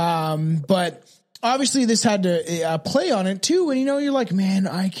 But obviously this had to play on it too. And you're like, man,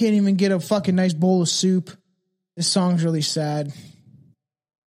 I can't even get a fucking nice bowl of soup. This song's really sad.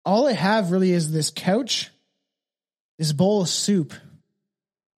 All I have really is this couch, this bowl of soup.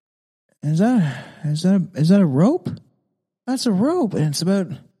 Is that a rope? That's a rope. And it's about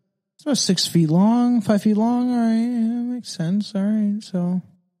 6 feet long, 5 feet long. All right. That makes sense. All right. So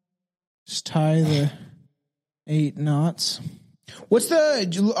just tie the 8 knots. What's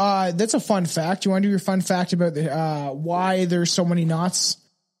the? That's a fun fact. You want to do your fun fact about the why there's so many knots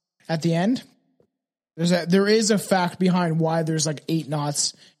at the end? There is a fact behind why there's like 8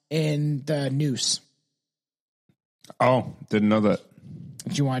 knots in the noose. Oh, didn't know that.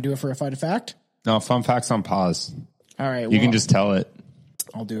 Do you want to do it for a fun fact? No, fun facts on pause. All right, you can just tell it.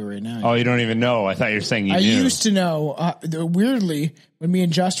 I'll do it right now. Oh, you don't even know? I thought you were saying you knew. I used to know. Weirdly, when me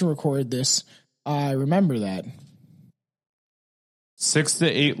and Justin recorded this, I remember that. 6 to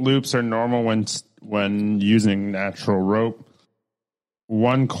 8 loops are normal when using natural rope.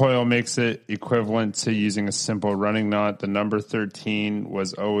 1 coil makes it equivalent to using a simple running knot. The number 13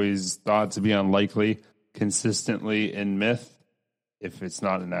 was always thought to be unlikely, consistently in myth. If it's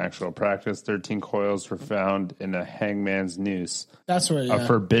not in actual practice, 13 coils were found in a hangman's noose. That's what. A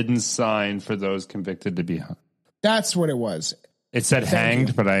forbidden sign for those convicted to be hung. That's what it was. It said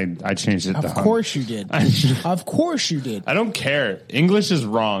hanged, but I changed it to hung. Of course you did. Of course you did. I don't care. English is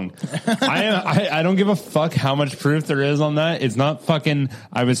wrong. I don't give a fuck how much proof there is on that. It's not fucking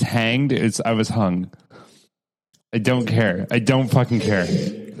I was hanged. It's I was hung. I don't care. I don't fucking care.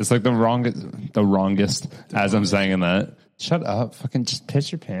 It's like the wrongest as I'm saying that. Shut up. Fucking just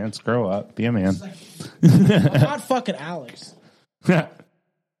piss your pants. Grow up. Be a man. I'm not fucking Alex. And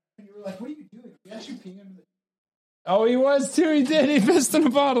you were like, what are you doing? You actually peeing under the... Oh, he was too. He did. He pissed in a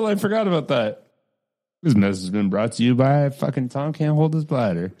bottle. I forgot about that. This message has been brought to you by fucking Tom Can't Hold His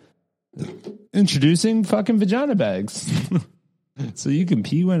Bladder. Introducing fucking vagina bags. So you can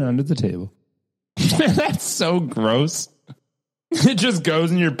pee when under the table. That's so gross. It just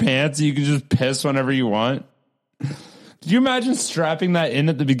goes in your pants. You can just piss whenever you want. Did you imagine strapping that in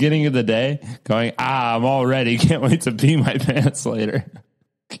at the beginning of the day? Going, I'm all ready. Can't wait to pee my pants later.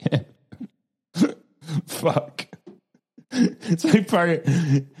 Fuck. It's like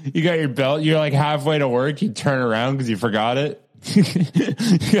you got your belt. You're like halfway to work. You turn around because you forgot it. You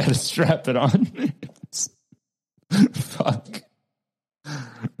got to strap it on. Fuck.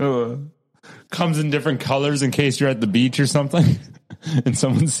 Comes in different colors in case you're at the beach or something and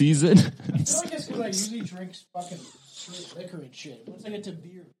someone sees it. I feel like it's because I usually drink fucking straight liquor and shit. Once I get to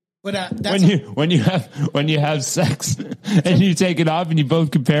beer. But that's when you have sex and you take it off and you both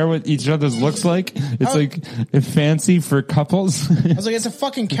compare what each other's looks like, it's like fancy for couples. I was like, it's a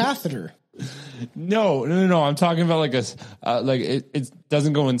fucking catheter. No. I'm talking about like it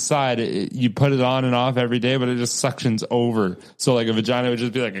doesn't go inside. You put it on and off every day, but it just suctions over. So like a vagina would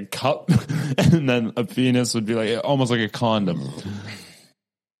just be like a cup, and then a penis would be like almost like a condom.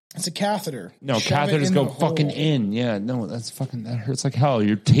 It's a catheter. No, catheters go fucking in. Yeah, no, that hurts like hell.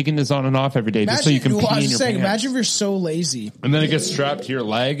 You're taking this on and off every day just so you can pee in your pants. Imagine if you're so lazy. And then it gets strapped to your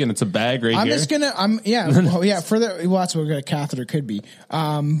leg and it's a bag right here. That's what a catheter could be.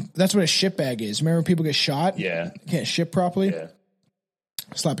 That's what a shit bag is. Remember when people get shot? Yeah. Can't shit properly? Yeah.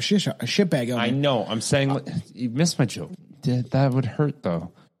 Slap a shit bag on I know. I'm saying, you missed my joke. That would hurt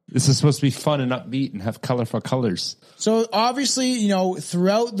though. This is supposed to be fun and upbeat and have colorful colors. So obviously,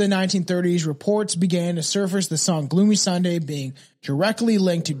 throughout the 1930s, reports began to surface the song Gloomy Sunday being directly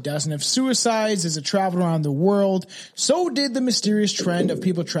linked to dozens of suicides as it traveled around the world. So did the mysterious trend of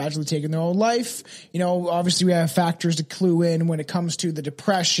people tragically taking their own life. Obviously we have factors to clue in when it comes to the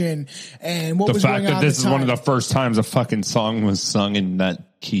depression and what was going on. The fact that this is one of the first times a fucking song was sung in that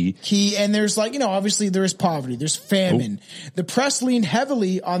key. And there's obviously there is poverty, there's famine. The press leaned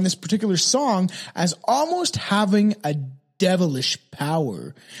heavily on this particular song as almost having a devilish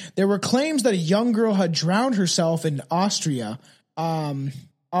power. There were claims that a young girl had drowned herself in Austria,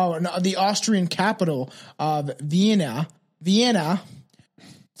 the Austrian capital of Vienna.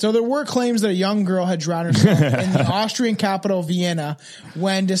 So there were claims that a young girl had drowned herself in the Austrian capital, Vienna,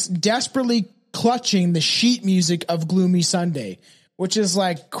 when just desperately clutching the sheet music of Gloomy Sunday. Which is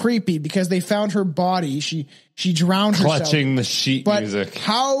like creepy because they found her body. She drowned herself. Clutching the sheet music.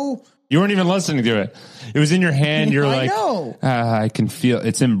 How? You weren't even listening to it. It was in your hand. You're I know. I can feel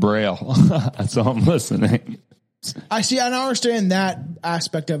it's in Braille. That's all I'm listening. I see. I don't understand that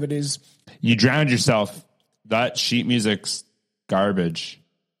aspect of it is. You drowned yourself. That sheet music's garbage.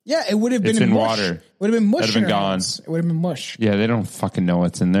 Yeah, it would have been in mush. water. It would have been mush. That'd have been gone. It would have been mush. Yeah, they don't fucking know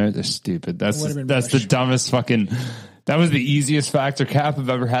what's in there. They're stupid. That's the dumbest fucking. That was the easiest factor cap I've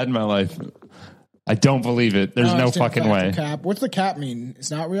ever had in my life. I don't believe it. There's no fucking way. Cap. What's the cap mean?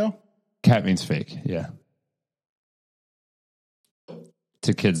 It's not real? Cap means fake. Yeah.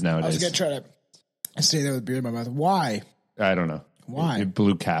 To kids nowadays. I was going to try to say that with beer in my mouth. Why? I don't know. Why?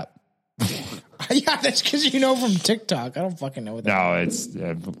 Blue cap. Yeah, that's because from TikTok. I don't fucking know what that means. No,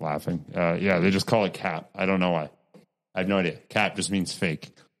 I'm laughing. Yeah, they just call it cap. I don't know why. I have no idea. Cap just means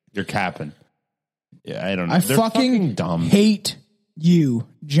fake. You're capping. Yeah, I don't know. They're fucking dumb. Hate you,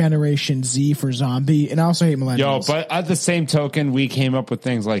 Generation Z for zombie, and I also hate millennials. Yo, but at the same token, we came up with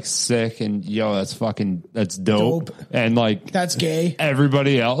things like sick and that's dope. And like that's gay.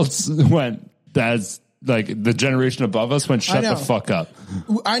 Everybody else went, that's like the generation above us went, shut the fuck up.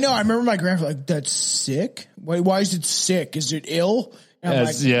 I know. I remember my grandfather like, that's sick. Why is it sick? Is it ill? And I'm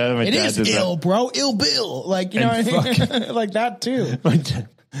like, yeah, it is ill, bro. Ill Bill. Like, you know what I mean? Like that too.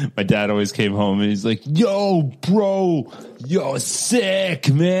 My dad always came home and he's like, yo, bro, yo,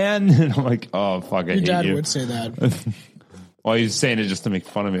 sick, man. And I'm like, oh, fuck, I hate you. Your dad would say that. Well, he's saying it just to make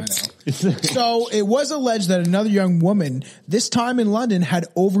fun of me. So it was alleged that another young woman, this time in London, had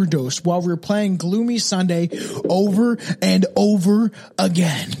overdosed while replaying Gloomy Sunday over and over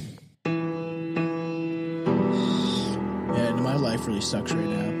again. Yeah, my life really sucks right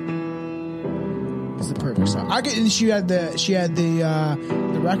now. It's the perfect song. And she had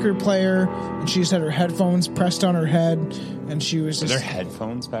the record player, and she just had her headphones pressed on her head, and she was just. Were there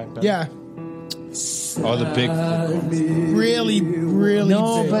headphones back then? Yeah. Oh, the big, really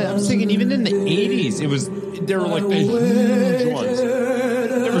no, big. But I'm thinking even in the 80s, there were like the huge ones.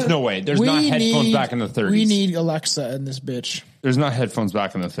 There was no way. There's not headphones back in the 30s. We need Alexa in this bitch. There's not headphones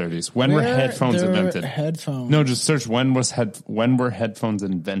back in the 30s. When were headphones invented? Headphones. No, just search when were headphones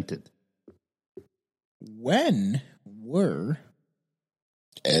invented. When were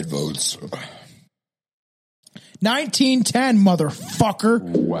headphones? 1910, motherfucker.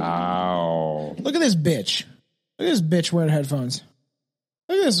 Wow. Look at this bitch. Look at this bitch wearing headphones.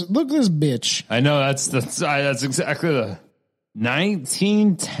 Look at this bitch. I know that's exactly the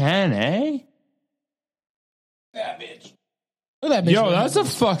 1910, eh? That bitch. Look at that bitch. Yo, that's a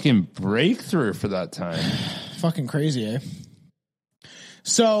fucking breakthrough for that time. Fucking crazy, eh?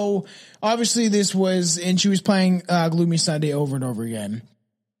 So obviously this was, and she was playing Gloomy Sunday over and over again.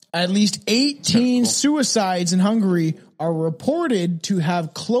 At least 18 suicides in Hungary are reported to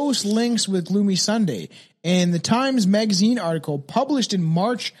have close links with Gloomy Sunday. In the Times Magazine article published in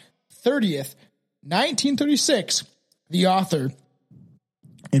March 30th, 1936, the author,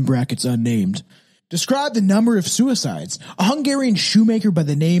 in brackets unnamed, described the number of suicides. A Hungarian shoemaker by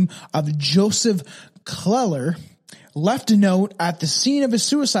the name of Joseph Kleller left a note at the scene of his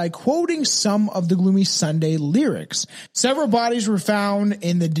suicide quoting some of the Gloomy Sunday lyrics. Several bodies were found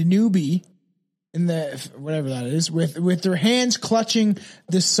in the Danube, in the whatever that is, with their hands clutching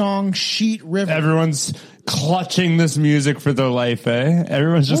the song Sheet River. Everyone's clutching this music for their life, eh?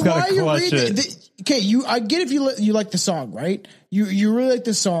 Everyone's just got to clutch it. Okay, I get if you like the song, right? You really like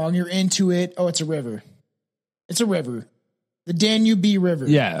the song, you're into it. Oh, it's a river. It's a river. The Danube River.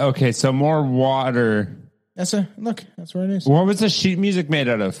 Yeah, okay, so more water. That's where it is. What was the sheet music made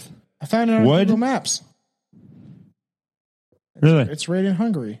out of? I found it on Google Maps. Really? It's right in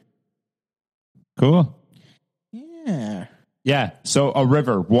Hungary. Cool. Yeah. Yeah. So a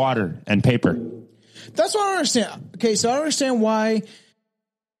river, water, and paper. That's what I don't understand. Okay, so I don't understand why.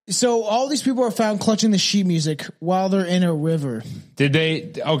 So all these people are found clutching the sheet music while they're in a river. Did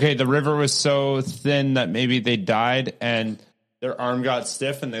they? Okay, the river was so thin that maybe they died and their arm got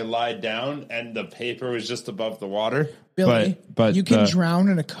stiff and they lied down and the paper was just above the water. Billy, but you can drown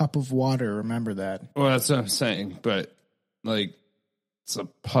in a cup of water. Remember that. Well, that's what I'm saying. But like, it's a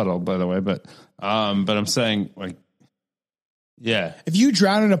puddle, by the way. But I'm saying, like, yeah. If you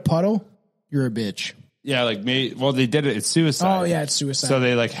drown in a puddle, you're a bitch. Yeah, like me. Well, they did it. It's suicide. Oh yeah, it's suicide. So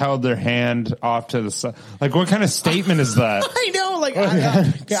they like held their hand off to the side. Like, what kind of statement is that? I know. Like,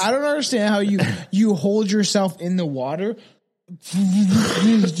 I don't understand how you hold yourself in the water. And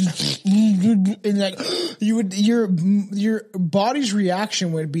like your body's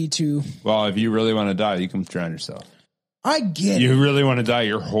reaction would be to, well, if you really want to die, you can drown yourself. I get it. You really want to die,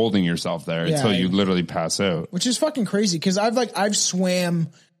 you're holding yourself there until you literally pass out, which is fucking crazy. Because I've swam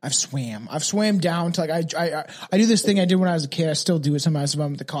down to like I do this thing I did when I was a kid. I still do it sometimes if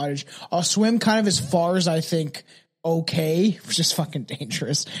I'm at the cottage. I'll swim kind of as far as I think okay, which is fucking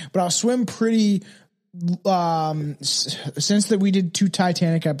dangerous, but I'll swim pretty. Since that we did 2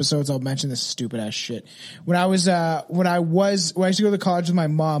 Titanic episodes, I'll mention this stupid ass shit. When I used to go to college with my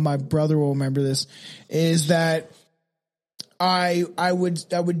mom, my brother will remember this, is that I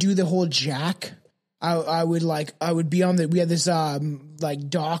would do the whole jack. I would be on we had this like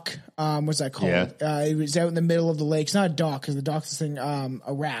dock, what's that called? Yeah. It was out in the middle of the lake. It's not a dock because the dock's this thing,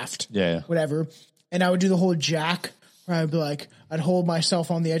 a raft. Yeah. Whatever. And I would do the whole jack. I'd be like, I'd hold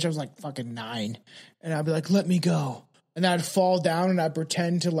myself on the edge. I was like fucking 9. And I'd be like, let me go. and I'd fall down and I'd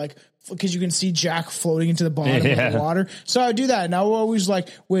pretend to like, because you can see Jack floating into the bottom of the water. So I'd do that. And I always like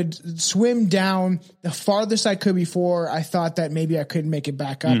would swim down the farthest I could before I thought that maybe I couldn't make it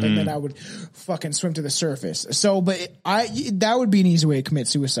back up. And then I would fucking swim to the surface. So, but that would be an easy way to commit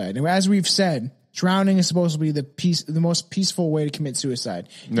suicide. And as we've said, drowning is supposed to be the most peaceful way to commit suicide.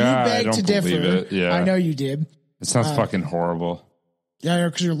 Nah, you beg I don't to differ. believe it. Yeah. I know you did. It sounds fucking horrible. Yeah,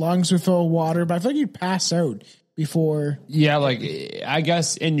 because your lungs would fill with water, but I feel like you'd pass out before. Yeah, like I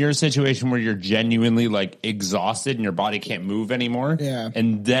guess in your situation where you're genuinely like exhausted and your body can't move anymore. Yeah.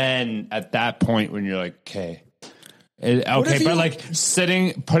 And then at that point when you're like, okay, but like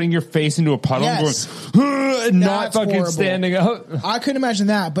sitting, putting your face into a puddle, Yes. going, not fucking horrible. standing up. I couldn't imagine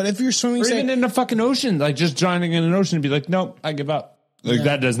that. But if you're swimming, Or say, even in a fucking ocean, like just drowning in an ocean and be like, nope, I give up. Like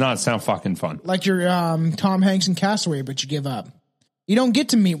that does not sound fucking fun. like you're Tom Hanks in Castaway, but you give up. You don't get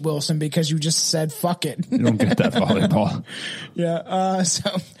to meet Wilson because you just said fuck it. You don't get that volleyball. Yeah.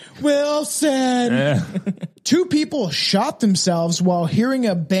 So Wilson, 2 people shot themselves while hearing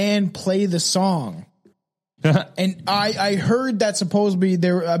a band play the song. And I heard that supposedly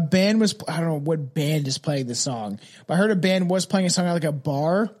a band was, I don't know what band is playing the song, but I heard a band was playing a song at like a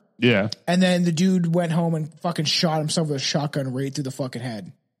bar. Yeah. And then the dude went home and fucking shot himself with a shotgun right through the fucking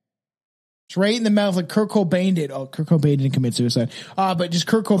head. It's right in the mouth, like Kurt Cobain did. Oh, Kurt Cobain didn't commit suicide. But just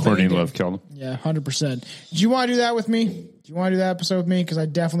Kurt Cobain. Courtney did. Love killed him. Yeah, 100%. Do you want to do that with me? Do you want to do that episode with me? Because I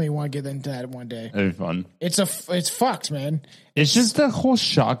definitely want to get into that one day. That'd be fun. It's fucked, man. It's just the whole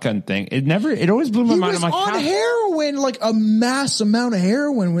shotgun thing. It always blew my mind. He was I'm like, on heroin, like a mass amount of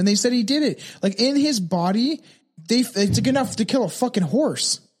heroin when they said he did it. Like in his body, it's enough to kill a fucking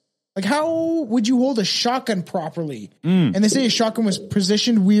horse. Like, how would you hold a shotgun properly? And they say his shotgun was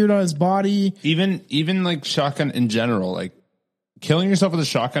positioned weird on his body. even like shotgun in general, like killing yourself with a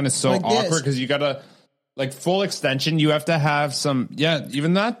shotgun is so Like this. awkward because you gotta like full extension. You have to have some. Yeah,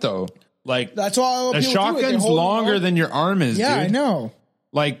 even that though. Like That's all. a shotgun's longer than your arm is. Yeah, dude. I know.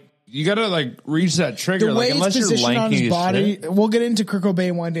 Like you gotta like reach that trigger. The way Like unless it's you're positioned on lanky his as body. shit. We'll get into Kurt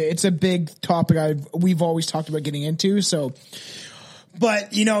Cobain one day. It's a big topic we've always talked about getting into. So.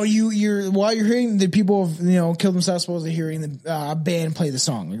 But you know, you're while you're hearing the people kill themselves, supposedly hearing the band play the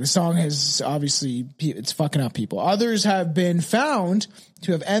song. Like the song has obviously it's fucking up people. Others have been found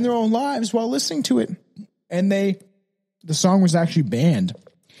to have ended their own lives while listening to it, and the song was actually banned.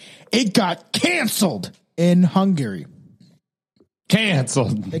 It got canceled in Hungary.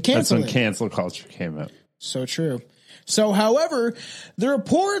 Canceled. They That's canceled when it. cancel culture came out. So true. So, however, the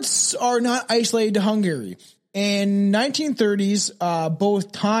reports are not isolated to Hungary. In 1930s,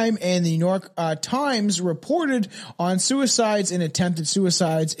 both Time and the New York Times reported on suicides and attempted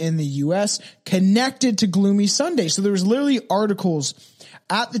suicides in the U.S. connected to Gloomy Sunday. So there was literally articles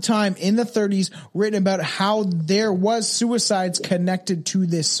at the time in the 30s written about how there was suicides connected to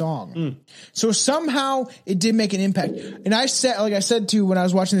this song. So somehow it did make an impact. And I said to when I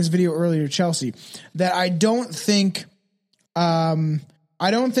was watching this video earlier, Chelsea, that I don't think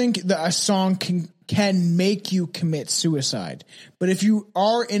that a song can make you commit suicide. But if you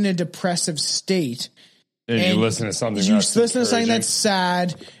are in a depressive state And you listen to something that's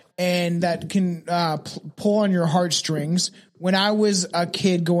sad and that can pull on your heartstrings. When I was a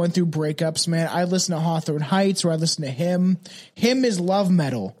kid going through breakups, man, I listened to Hawthorne Heights or I listened to Hymn. Hymn is love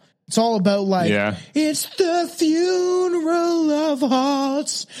metal. It's all about it's the funeral of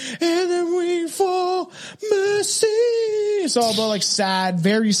hearts and then we fall mercy. It's all about like sad,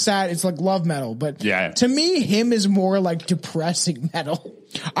 very sad. It's like love metal. But to me, Hymn is more like depressing metal.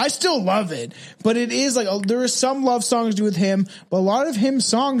 I still love it, but it is like there are some love songs to do with Hymn, but a lot of Hymn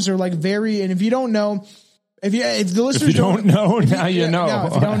songs are like very, and if you don't know, if the listeners don't know, now you know. No,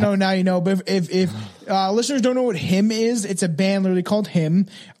 if you don't know, now you know. But if listeners don't know what Hymn is, it's a band literally called Hymn.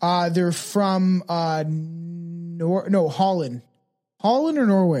 They're from Holland, Holland or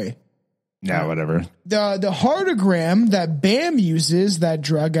Norway. Yeah, whatever. The heartogram that Bam uses, that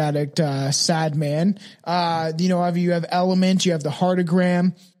drug addict sad man. You have Element, you have the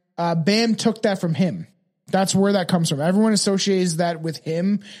heartogram. Bam took that from him. That's where that comes from. Everyone associates that with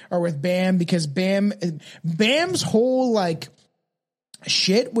him or with Bam because Bam's whole like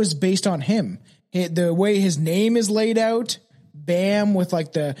shit was based on him. The way his name is laid out, Bam with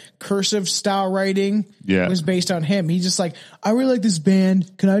like the cursive style writing was based on him. He's just like, I really like this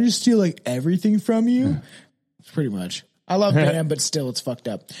band. Can I just steal like everything from you? It's pretty much. I love Bam, but still it's fucked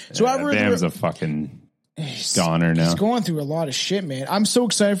up. So Bam's a fucking goner now. He's going through a lot of shit, man. I'm so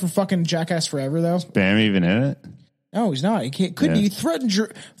excited for fucking Jackass Forever, though. Bam even in it? No, he's not. He can't. Couldn't he threatened?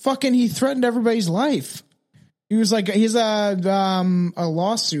 He threatened everybody's life. He was like, he's a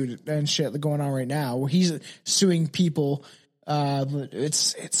lawsuit and shit going on right now where he's suing people. But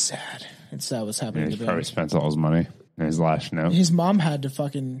it's sad. It's sad what's happening. He probably spent all his money and he's lashing out. His mom had to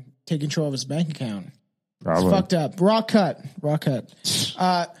fucking take control of his bank account. Probably. It's fucked up. Raw cut.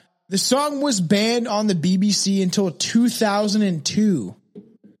 The song was banned on the BBC until 2002.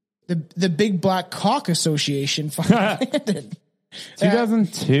 The Big Black Cock Association finally banned it.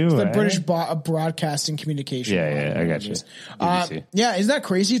 2002, the British Broadcasting Communication. Yeah, I got you. Yeah, isn't that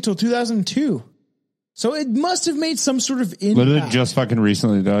crazy? Till 2002. So it must have made some sort of impact. Literally just fucking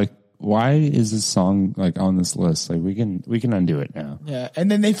recently, they're like, why is this song like on this list? Like we can undo it now. Yeah, and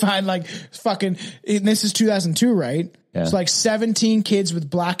then they find like fucking. And this is 2002, right? Yeah. It's like 17 kids with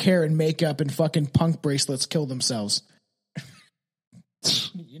black hair and makeup and fucking punk bracelets kill themselves.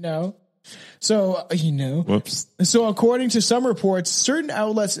 You know. So, Whoops. So according to some reports, certain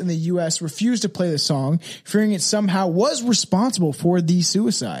outlets in the U.S. refused to play the song, fearing it somehow was responsible for these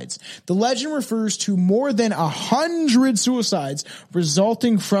suicides. The legend refers to more than 100 suicides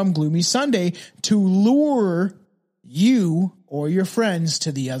resulting from Gloomy Sunday to lure you or your friends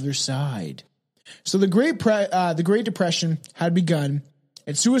to the other side. So the Great Depression had begun,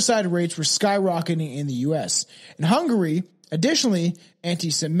 and suicide rates were skyrocketing in the U.S. In Hungary, additionally,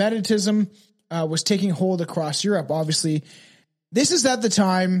 anti-Semitism was taking hold across Europe. Obviously, this is at the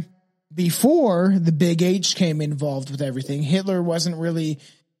time before the Big H came involved with everything. Hitler wasn't really,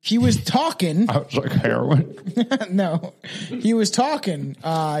 he was talking. I was like heroin. No, he was talking.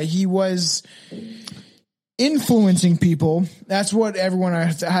 He was influencing people. That's what everyone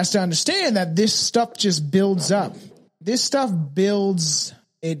has to understand, that this stuff just builds up. This stuff builds,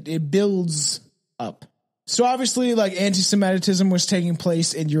 it builds up. So obviously, like, anti-Semitism was taking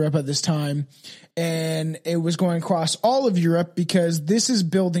place in Europe at this time, and it was going across all of Europe because this is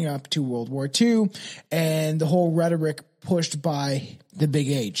building up to World War II and the whole rhetoric pushed by the Big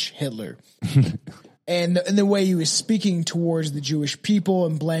H, Hitler. and the way he was speaking towards the Jewish people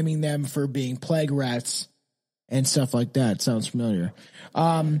and blaming them for being plague rats and stuff like that. Sounds familiar.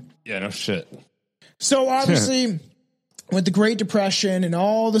 Yeah, no shit. So obviously... with the Great Depression and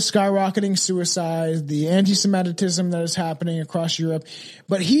all the skyrocketing suicides, the anti-Semitism that is happening across Europe.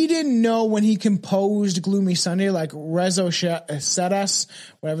 But he didn't know when he composed Gloomy Sunday, like Rezo Sedas,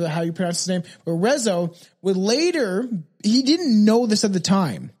 whatever how you pronounce his name. But Rezo would later, he didn't know this at the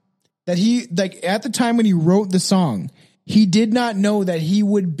time. That he, like at the time when he wrote the song, he did not know that he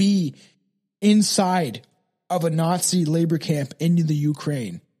would be inside of a Nazi labor camp in the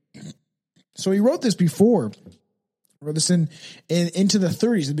Ukraine. So he wrote this before. Wrote this into the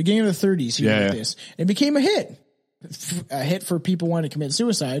 30s, the beginning of the 30s. He wrote this. It became a hit for people wanting to commit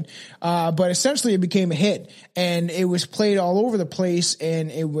suicide. But essentially, it became a hit, and it was played all over the place, and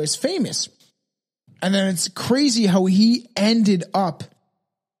it was famous. And then it's crazy how he ended up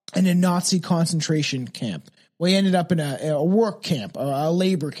in a Nazi concentration camp. Well, he ended up in a work camp, a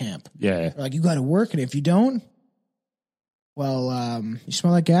labor camp. Yeah, like you got to work, and if you don't, well, you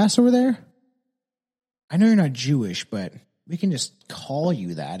smell like gas over there. I know you're not Jewish, but we can just call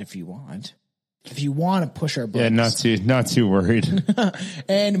you that if you want. If you want to push our buttons. Yeah, not too worried.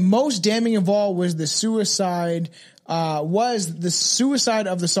 And most damning of all was the suicide of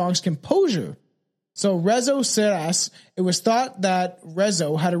the song's composer. So Rezo Sedas, it was thought that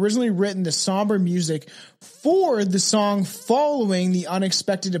Rezo had originally written the somber music for the song following the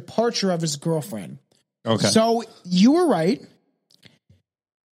unexpected departure of his girlfriend. Okay. So you were right.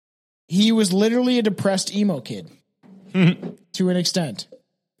 He was literally a depressed emo kid to an extent.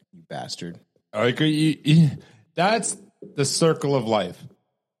 You bastard. Like, that's the circle of life.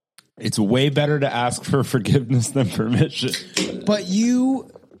 It's way better to ask for forgiveness than permission. But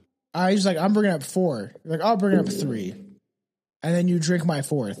I was like, I'm bringing up 4. You're like, I'll bring up 3. And then you drink my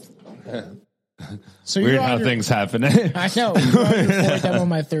 4th. So weird how things happen. I know. You're on your 4th, I'm on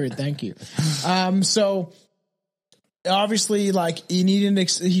my 3rd. Thank you. So... obviously, like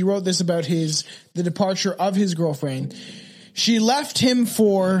he wrote this about the departure of his girlfriend. She left him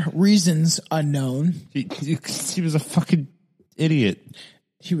for reasons unknown. He was a fucking idiot.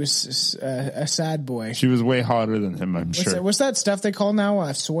 He was a sad boy. She was way hotter than him, I'm sure. What's that stuff they call now?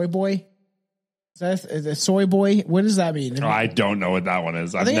 A soy boy? Is that a soy boy? What does that mean? Oh, I don't know what that one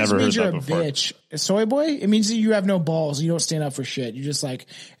is. I've never heard that before. I think it means you're a bitch. A soy boy? It means that you have no balls. You don't stand up for shit. You're just like,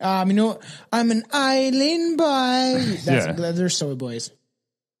 I'm an island boy. They're soy boys.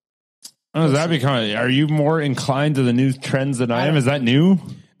 Oh, does that become? Are you more inclined to the new trends than I am? Is that new?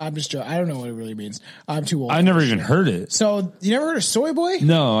 I'm just joking. I don't know what it really means. I'm too old. I never even heard it. So you never heard of soy boy?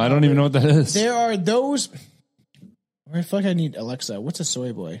 No, I don't even know what that is. There are those. Where the fuck I need Alexa? What's a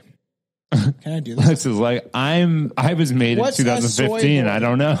soy boy? Can I do this? This is like I was made What's in a soy 2015. boy? I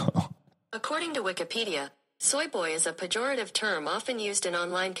don't know. According to Wikipedia, soy boy is a pejorative term often used in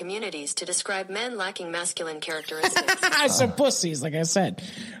online communities to describe men lacking masculine characteristics. So pussies, like I said.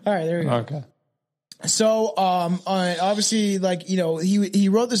 All right, there we go. Okay. So, obviously, like, you know, he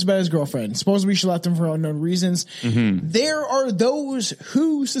wrote this about his girlfriend. Supposedly she left him for unknown reasons. There are those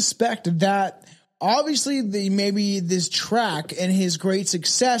who suspect that obviously maybe this track and his great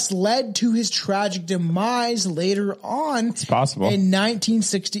success led to his tragic demise later on. It's possible. In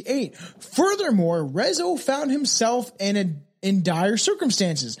 1968. Furthermore, Rezo found himself in dire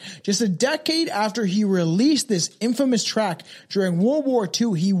circumstances. Just a decade after he released this infamous track during World War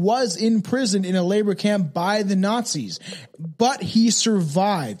II, he was imprisoned in a labor camp by the Nazis, but he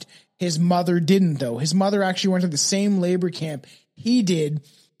survived. His mother didn't, though. His mother actually went to the same labor camp he did,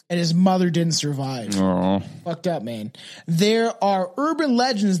 and his mother didn't survive. Aww. Fucked up, man. There are urban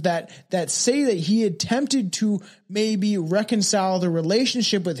legends that say that he attempted to maybe reconcile the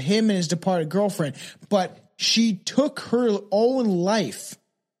relationship with him and his departed girlfriend, but she took her own life.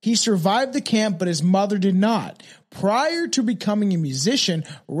 He survived the camp, but his mother did not. Prior to becoming a musician,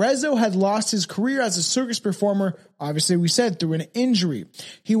 Rezo had lost his career as a circus performer, obviously we said, through an injury.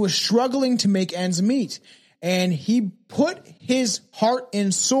 He was struggling to make ends meet, and he put his heart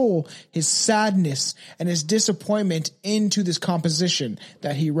and soul, his sadness and his disappointment into this composition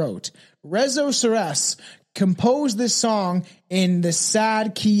that he wrote. Rezo Serres composed this song in the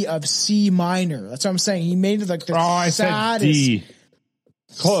sad key of C minor. That's what I'm saying. He made it like the saddest. Said D.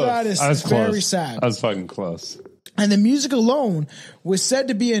 Close. Saddest, I was close. very sad. I was fucking close. And the music alone was said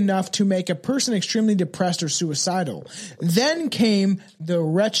to be enough to make a person extremely depressed or suicidal. Then came the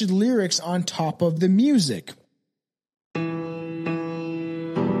wretched lyrics on top of the music. I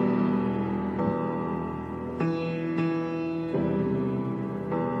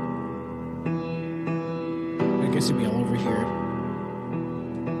guess it'd be all over here.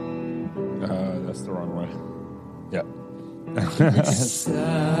 That's the wrong way. Yep.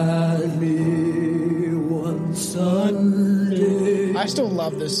 Sadly, one Sunday, I still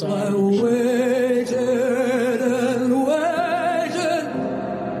love this I song. waited and waited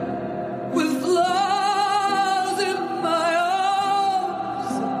with flowers in my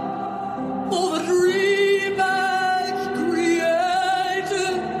arms for the dream I'd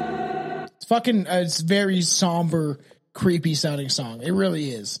created. It's fucking, it's very somber, creepy sounding song. It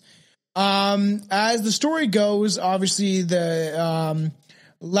really is. As the story goes, obviously the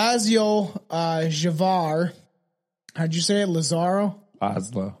Lazio Javar, how'd you say it? Lazaro?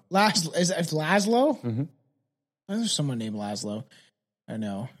 Laszlo. Is it Laszlo? Mm-hmm. There's someone named Laszlo. I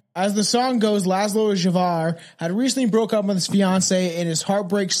know. As the song goes, Laszlo Javar had recently broke up with his fiancée, and his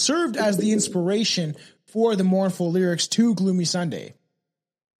heartbreak served as the inspiration for the mournful lyrics to Gloomy Sunday.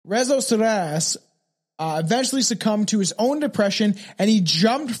 Rezo Serres eventually succumbed to his own depression, and he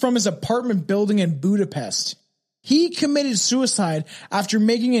jumped from his apartment building in Budapest. He committed suicide after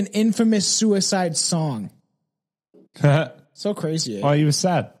making an infamous suicide song. So crazy. Eh? Oh, he was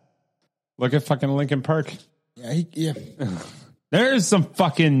sad. Look at fucking Linkin Park. Yeah, There's some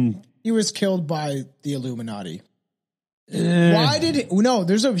fucking... He was killed by the Illuminati. Why did it? No,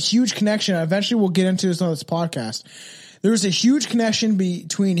 there's a huge connection. Eventually we'll get into this on this podcast. There's a huge connection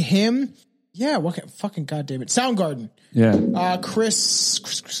between him... Yeah, what fucking goddamn it. Soundgarden. Yeah. Chris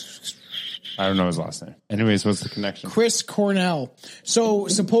I don't know his last name. Anyways, what's the connection? Chris Cornell. So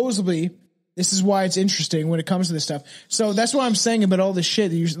supposedly, this is why it's interesting when it comes to this stuff. So that's what I'm saying about all this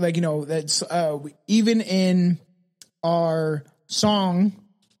shit. Like, you know, that's even in our song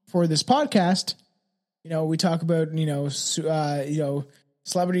for this podcast, you know, we talk about,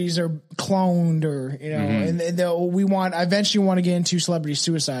 celebrities are cloned, or and we eventually want to get into celebrity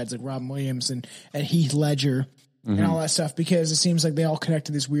suicides like Robin Williams and Heath Ledger and all that stuff, because it seems like they all connect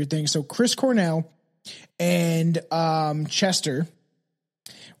to this weird thing. So Chris Cornell and Chester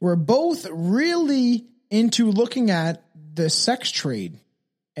were both really into looking at the sex trade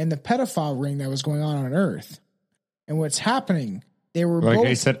and the pedophile ring that was going on Earth and what's happening. They were like both,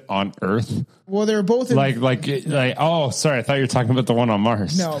 I said, on Earth. Well, they were both in, like. Oh, sorry, I thought you were talking about the one on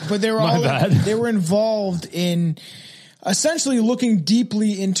Mars. No, but they were My bad. They were involved in essentially looking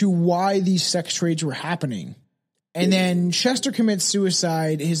deeply into why these sex trades were happening. And then Chester commits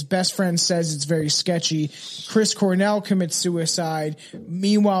suicide. His best friend says it's very sketchy. Chris Cornell commits suicide.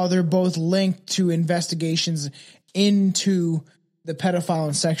 Meanwhile, they're both linked to investigations into the pedophile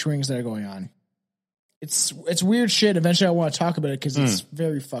and sex rings that are going on. It's weird shit. Eventually I want to talk about it because it's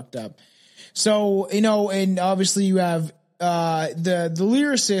very fucked up. So, and obviously you have the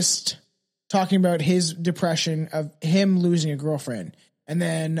lyricist talking about his depression of him losing a girlfriend. And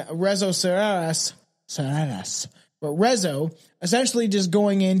then Rezo Serraras, but Rezo essentially just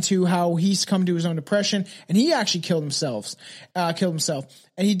going into how he's come to his own depression, and he actually killed himself. And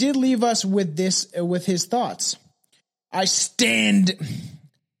he did leave us with this, with his thoughts. I stand in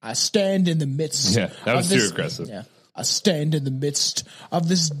the midst. Yeah, that was too aggressive. Yeah, I stand in the midst of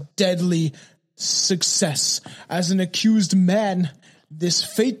this deadly success. As an accused man, this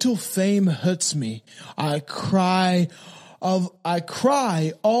fatal fame hurts me. I cry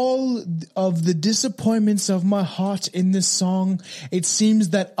all of the disappointments of my heart in this song. It seems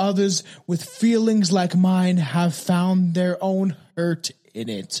that others with feelings like mine have found their own hurt in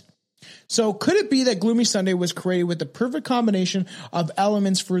it. So could it be that Gloomy Sunday was created with the perfect combination of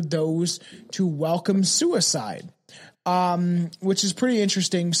elements for those to welcome suicide? Which is pretty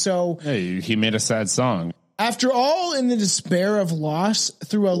interesting. So hey, he made a sad song. After all, in the despair of loss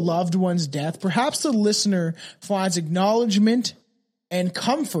through a loved one's death, perhaps the listener finds acknowledgement and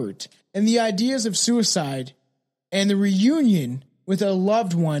comfort in the ideas of suicide and the reunion with a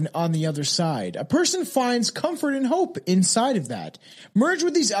loved one on the other side. A person finds comfort and hope inside of that. Merged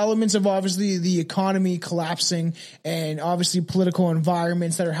with these elements of obviously the economy collapsing and obviously political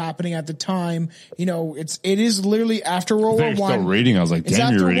environments that are happening at the time. You know, it is literally after World War One. Still reading. I was like,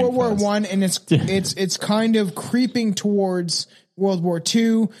 damn, you're reading. It's after World War One, and it's kind of creeping towards World War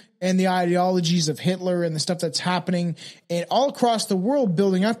II and the ideologies of Hitler and the stuff that's happening and all across the world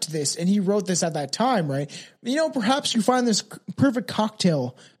building up to this. And he wrote this at that time, right? You know, perhaps you find this perfect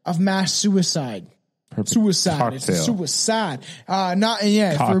cocktail of mass suicide. Suicide. Cocktail. It's suicide. For mass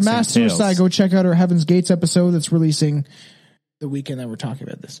and suicide, tails. go check out our Heaven's Gates episode that's releasing the weekend that we're talking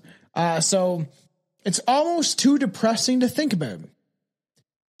about this. So it's almost too depressing to think about.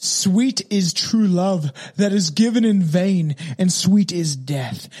 Sweet is true love that is given in vain, and sweet is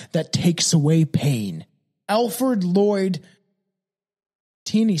death that takes away pain. Alfred Lloyd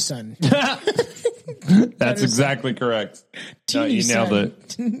Tennyson. That's exactly correct. No, you nailed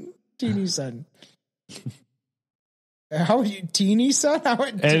it. Tennyson. How teeny son?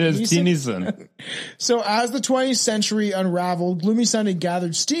 It is teeny son. So as the 20th century unraveled, Gloomy Sunday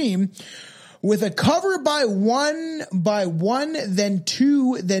gathered steam with a cover by one, then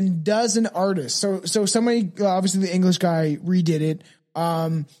two, then dozen artists. So somebody, obviously the English guy redid it.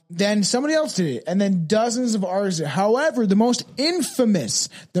 Then somebody else did it, and then dozens of artists. However, the most infamous,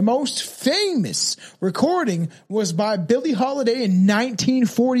 the most famous recording was by Billie Holiday in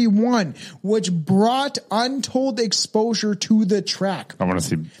 1941, which brought untold exposure to the track. I want to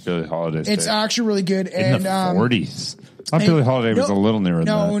see Billie Holiday. It's actually really good. In the 40s. I thought Billie Holiday was a little nearer than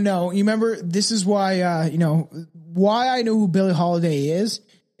that. No. You remember, this is why, why I know who Billie Holiday is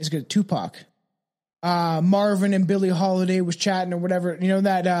because Tupac. Marvin and Billie Holiday was chatting or whatever,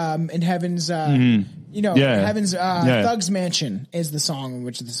 that, in Heaven's, Heaven's, Thug's Mansion is the song in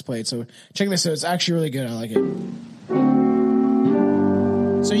which this is played. So check this out. It's actually really good. I like it.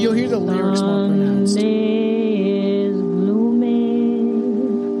 So you'll hear the lyrics more pronounced. Is gloomy.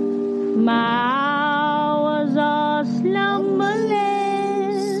 My hours are slumberless.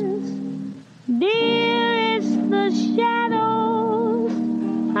 Dearest the shadows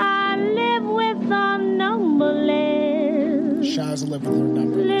I live with are numberless. Shadows live with are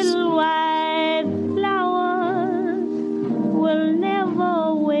numberless. Little white flowers will never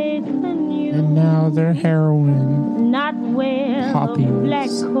awaken you. And now they're heroin. Not where Poppies. the black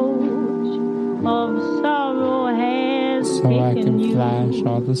coach of sorrow has So taken I can you. flash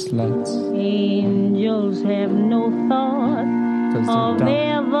all the sluts. Angels have no thought 'Cause of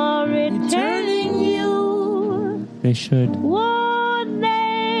they're ever returning you. They should. Would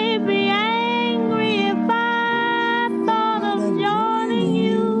they be angry if I thought of joining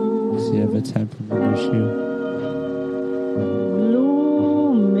you? Does he have a temperament issue?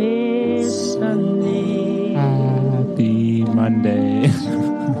 Gloomy Sunday. Happy Monday.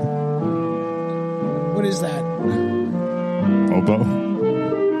 What is that? Oboe.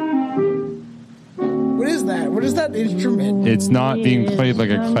 What is that? What is that instrument? It's not being played like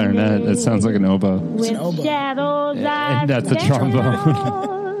a clarinet. It sounds like an oboe. It's an oboe. Shadows And that's a trombone.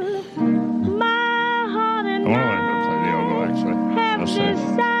 My heart and I want to learn how to play the oboe, actually. I'll show you.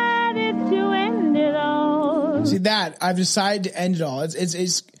 decided to end it all. See that I've decided to end it all.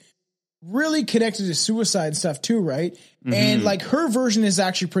 It's really connected to suicide and stuff too, right? Mm-hmm. And like her version is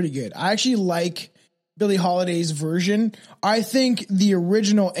actually pretty good. I actually like Billie Holiday's version. I think the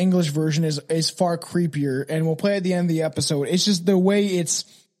original English version is far creepier, and we'll play at the end of the episode. It's just the way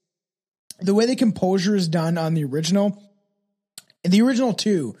the composure is done on the original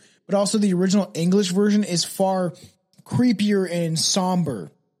too, but also the original English version is far creepier and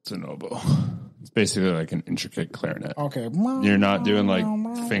somber. It's an oboe. It's basically like an intricate clarinet. Okay. You're not doing like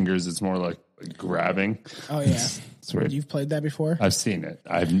fingers. It's more like grabbing. Oh yeah. It's weird. You've played that before? I've seen it.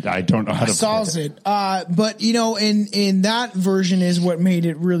 I don't know how to play it. But you know, in that version is what made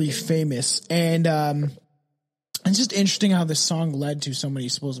it really famous. And it's just interesting how this song led to so many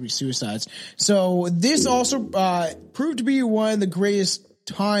supposedly suicides. So this also proved to be one of the greatest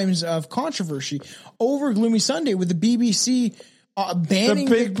times of controversy over Gloomy Sunday, with the BBC banning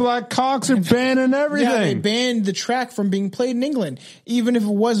the big black cocks are banning everything. Yeah, they banned the track from being played in England, even if it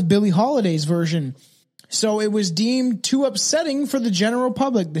was Billie Holiday's version. So it was deemed too upsetting for the general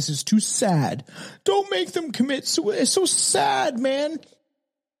public. This is too sad. Don't make them commit suicide. It's so sad, man.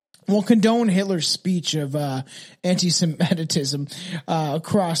 Well, condone Hitler's speech of anti-Semitism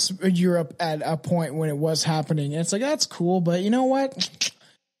across Europe at a point when it was happening. And it's like, that's cool, but you know what?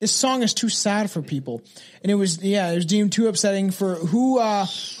 This song is too sad for people. And it was deemed too upsetting for who were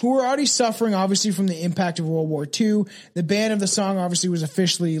already suffering, obviously, from the impact of World War II. The ban of the song obviously was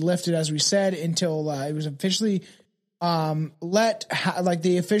officially lifted, as we said, until it was officially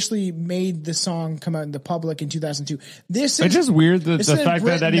they officially made the song come out in the public in 2002. It's just weird that the fact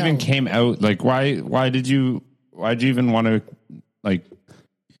that even came out. Like, why did you even want to, like,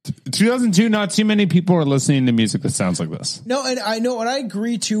 2002, not too many people are listening to music that sounds like this. No, and I know, and I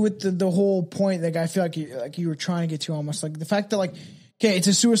agree too with the whole point. Like, I feel like you were trying to get to, almost like the fact that, like, okay, it's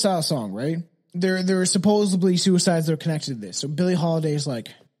a suicidal song, right? There are supposedly suicides that are connected to this. So Billie Holiday is like,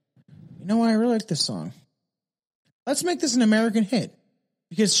 you know what? I really like this song. Let's make this an American hit,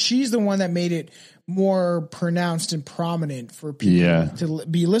 because she's the one that made it more pronounced and prominent for people to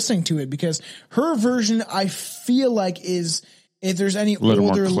be listening to it, because her version, I feel like, is, if there's any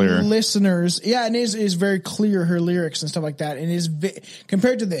older listeners, and is very clear, her lyrics and stuff like that, and is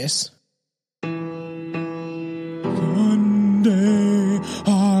compared to this. One day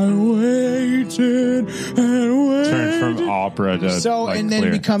I waited and waited. Turned from opera to and then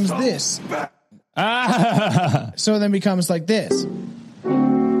becomes this. So then becomes like this,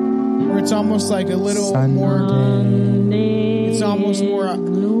 where it's almost like a little more. It's almost more.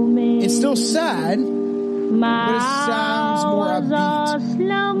 It's still sad. But it sounds more upbeat.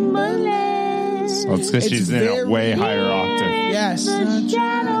 Well, it's because she's in a way higher octave. Yes.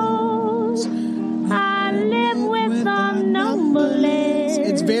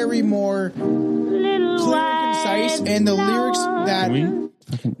 It's very more clear and concise, and the lyrics that.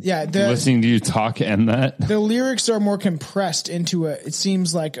 Listening to you talk and that the lyrics are more compressed into it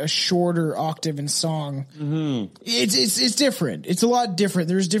seems like a shorter octave and song. Mm-hmm. It's different. It's a lot different.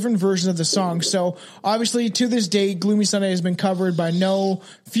 There's different versions of the song. So obviously, to this day, Gloomy Sunday has been covered by no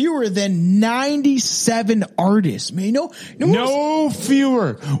fewer than 97 artists. No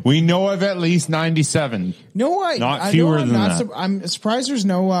fewer. We know of at least 97. Not fewer than that. I'm surprised there's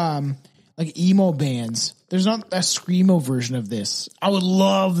no like emo bands. There's not a screamo version of this. I would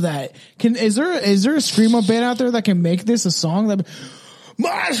love that. Is there a screamo band out there that can make this a song that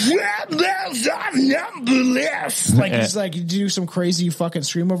my friend lives on numberless? Like, it's like you do some crazy fucking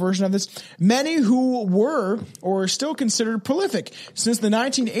screamo version of this. Many who were or are still considered prolific. Since the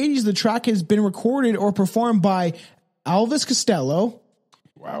 1980s, the track has been recorded or performed by Elvis Costello.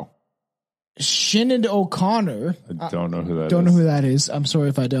 Wow. Sinead O'Connor. I don't know who that is. Don't know who that is. I'm sorry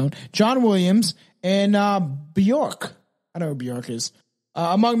if I don't. John Williams and Bjork. I know who Bjork is.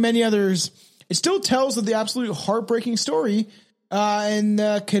 Among many others. It still tells of the absolute heartbreaking story and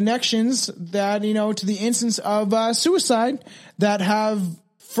the connections that, to the instance of suicide that have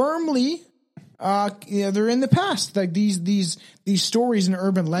firmly, they're in the past. Like these stories and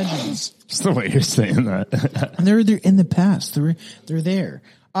urban legends. Just the way you're saying that. they're in the past. They're there.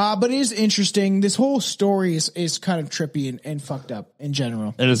 But it is interesting. This whole story is kind of trippy and fucked up in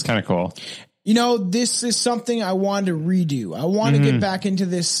general. It is kind of cool. This is something I wanted to redo. I want to get back into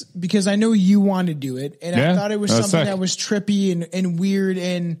this because I know you want to do it. And I thought it was something that was trippy and weird.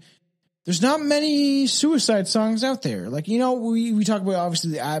 And there's not many suicide songs out there. Like, we talk about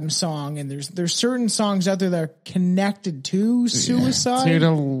obviously the Adam song, and there's certain songs out there that are connected to suicide. Dude,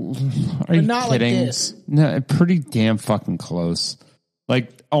 are you not kidding? Like this. No, pretty damn fucking close.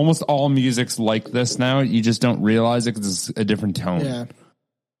 Like, almost all music's like this now. You just don't realize it because it's a different tone. Yeah.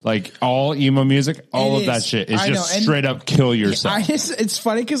 Like, all emo music, all of that shit is just straight up kill yourself. It's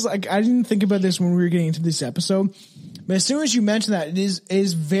funny because, like, I didn't think about this when we were getting into this episode. But as soon as you mention that, it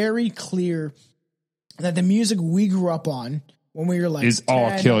is very clear that the music we grew up on when we were like is 10,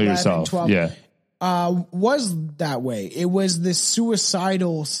 all kill 11, yourself. 12, was that way. It was this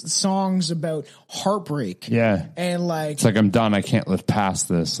suicidal songs about heartbreak. Yeah. And like, it's like, I'm done. I can't live past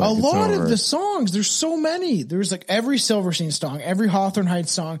this. Like, a lot of the songs, there's so many. There's like every Silverstein song, every Hawthorne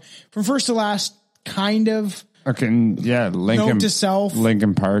Heights song from first to last, kind of. Okay. Yeah. Note to Self.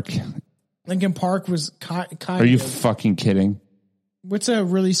 Linkin Park. Linkin Park was kind Are you fucking kidding? What's a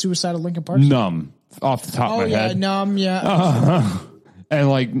really suicidal Linkin Park? Numb. Off the top of my head. Numb. Yeah. And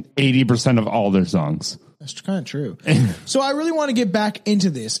like 80% of all their songs. That's kind of true. So I really want to get back into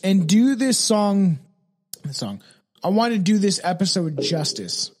this and do this song. I want to do this episode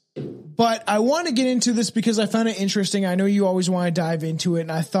justice. But I want to get into this because I found it interesting. I know you always want to dive into it,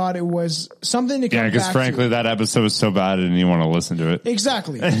 and I thought it was something to come back to. Yeah, because frankly, that episode was so bad I didn't even want to listen to it.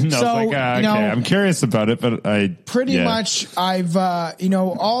 Exactly. And so, I was like, okay, I'm curious about it, but much I've,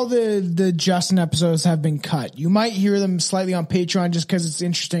 all the Justin episodes have been cut. You might hear them slightly on Patreon just because it's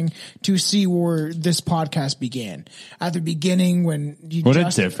interesting to see where this podcast began. At the beginning when you What a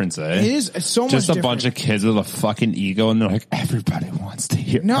difference, eh? It is so much just a different. bunch of kids with a fucking ego, and they're like, everybody wants to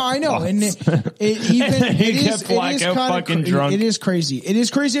hear. No, I know. And it is fucking drunk. It is crazy. It is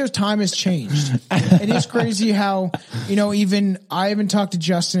crazy how time has changed. It is crazy how, even I haven't talked to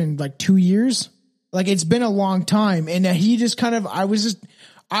Justin in like 2 years. Like it's been a long time. And he just kind of,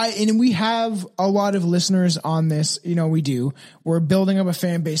 and we have a lot of listeners on this, we do. We're building up a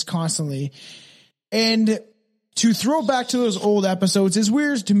fan base constantly. And to throw back to those old episodes is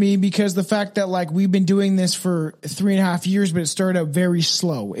weird to me because the fact that like we've been doing this for 3.5 years, but it started out very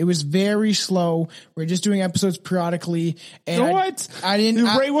slow. It was very slow. We're just doing episodes periodically. And I didn't.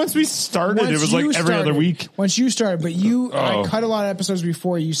 Right once we started, it was like every other week. Once you started, but I cut a lot of episodes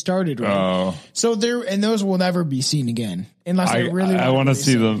before you started, right? Oh. So and those will never be seen again. Unless I really want to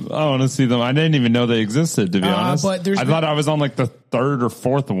see them. I want to see them. I didn't even know they existed, to be honest. But I thought I was on like the 3rd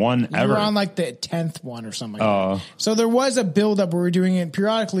or 4th one ever. You were on like the 10th one or something like that. So there was a buildup where we were doing it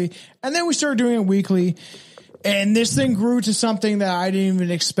periodically, and then we started doing it weekly. And this thing grew to something that I didn't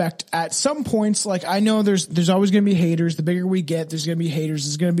even expect at some points. Like I know there's always going to be haters. The bigger we get, there's going to be haters.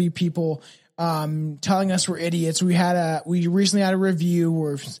 There's going to be people telling us we're idiots. We recently had a review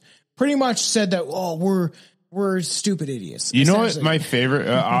where pretty much said that, we're stupid idiots. You know what my favorite,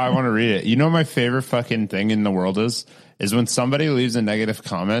 I want to read it. You know what my favorite fucking thing in the world is when somebody leaves a negative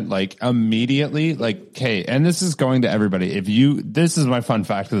comment, like immediately, like, hey, and this is going to everybody. This is my fun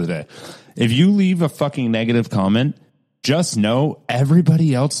fact of the day. If you leave a fucking negative comment, just know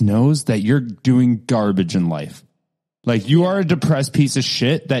everybody else knows that you're doing garbage in life. Like you are a depressed piece of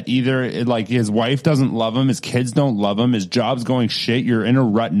shit that either like his wife doesn't love him, his kids don't love him, his job's going shit, you're in a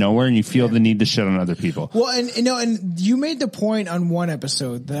rut nowhere and you feel the need to shit on other people. Well, and you made the point on one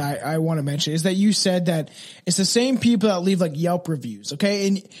episode that I want to mention is that you said that it's the same people that leave like Yelp reviews. Okay.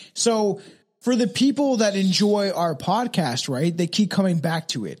 And so for the people that enjoy our podcast, right, they keep coming back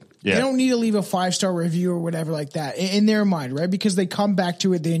to it. Yeah. They don't need to leave a 5-star review or whatever like that in their mind, right? Because they come back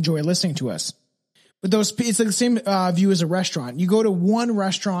to it. They enjoy listening to us. But it's like the same view as a restaurant. You go to one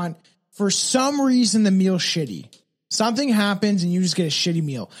restaurant, for some reason the meal's shitty. Something happens and you just get a shitty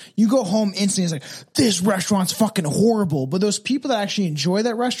meal. You go home instantly, it's like, this restaurant's fucking horrible. But those people that actually enjoy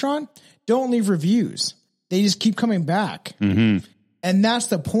that restaurant don't leave reviews. They just keep coming back. Mm-hmm. And that's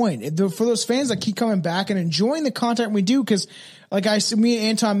the point. For those fans that keep coming back and enjoying the content we do, because like me and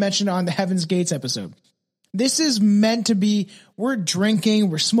Anton mentioned on the Heaven's Gates episode, this is meant to be, we're drinking,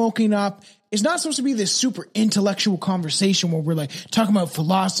 we're smoking up. It's not supposed to be this super intellectual conversation where we're like talking about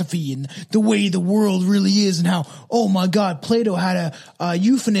philosophy and the way the world really is and how, oh my God, Plato had a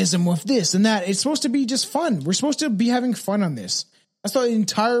euphemism with this and that. It's supposed to be just fun. We're supposed to be having fun on this. That's the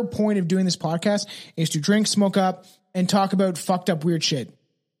entire point of doing this podcast is to drink, smoke up, and talk about fucked up weird shit.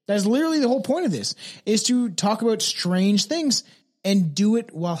 That's literally the whole point of this is to talk about strange things and do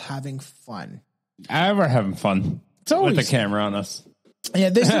it while having fun. We're having fun. It's always with the camera on us.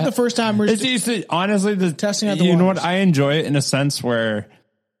 Yeah, this is the first time we're honestly testing out the you waters. know what? I enjoy it in a sense where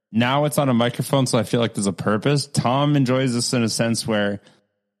now it's on a microphone, so I feel like there's a purpose. Tom enjoys this in a sense where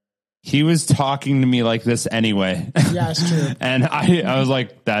he was talking to me like this anyway. Yeah, it's true. And I was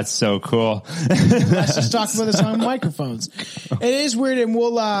like, that's so cool. Let's just talk about this on microphones. It is weird, and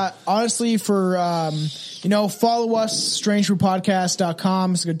we'll honestly for follow us,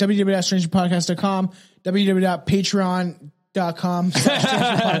 strangerepodcast.com. So go www.strangerepodcast.com, www.patreon.com.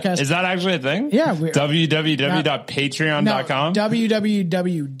 .com/strangerepodcast. Is that actually a thing? Yeah. www.patreon.com.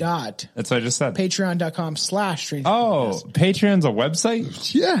 www. That's what I just said. Patreon.com/strangerepodcast. Oh, Patreon's a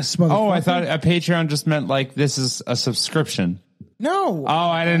website? Yes. Oh, I thought a Patreon just meant like this is a subscription. No. Oh,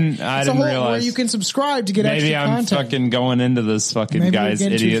 I didn't realize. Where you can subscribe to get Maybe extra content. I'm fucking going into this fucking Maybe guy's we're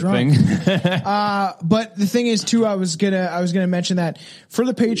getting idiot too thing. But the thing is too, I was gonna mention that for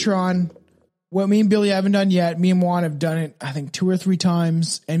the Patreon, what me and Billy haven't done yet, me and Juan have done it, I think 2 or 3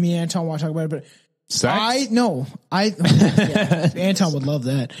 times, and me and Anton want to talk about it, but Sex? Anton would love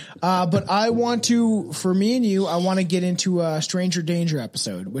that. But I want to, for me and you, I want to get into a Stranger Danger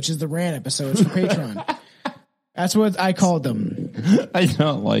episode, which is the rant episodes for Patreon. That's what I called them. I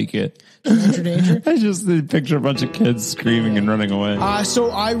don't like it. Stranger Danger? I just picture a bunch of kids screaming and running away.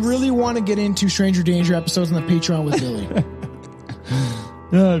 So I really want to get into Stranger Danger episodes on the Patreon with Billy.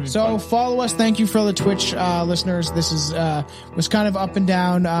 So follow us. Thank you for all the Twitch listeners. This is was kind of up and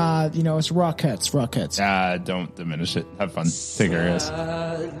down. It's Rockettes. Don't diminish it. Have fun. Take care, guys.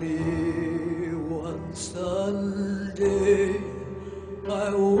 Sadly, one Sunday,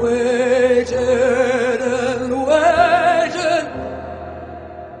 I waited and waited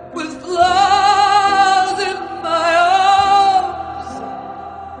with flowers in my arms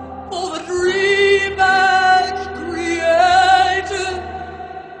for the dream I'd created.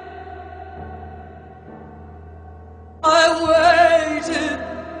 I waited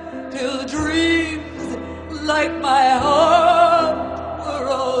till dreams like my heart were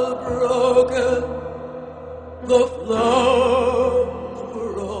all broken. The flowers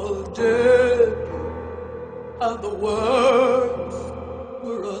were all dead, and the words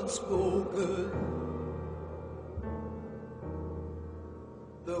were unspoken.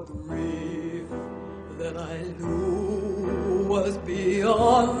 The grief that I knew was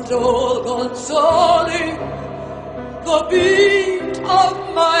beyond all consoling. The beat of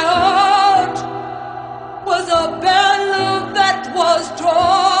my heart was a bell that was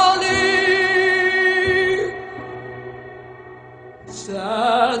tolling.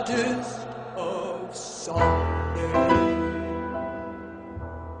 Saddest of Sundays.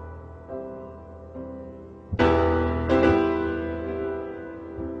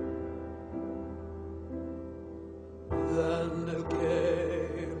 Then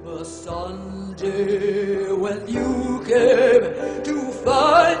came a Sunday when you came to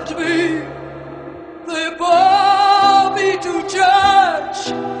find me. They bore me to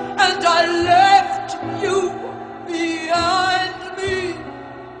church and I left you behind me.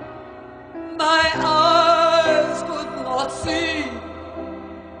 My eyes could not see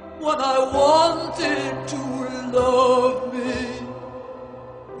what I wanted to love me.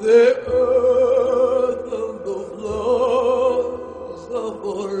 The earth and the flowers are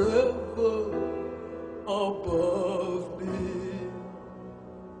forever above me.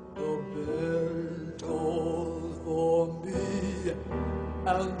 The bell tolls for me,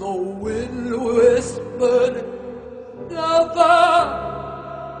 and the wind whispered, never.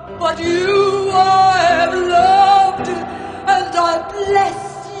 But you I have loved, and I bless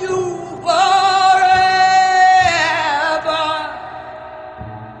you forever.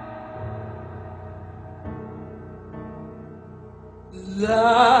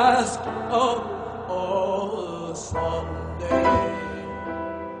 Last of all Sundays.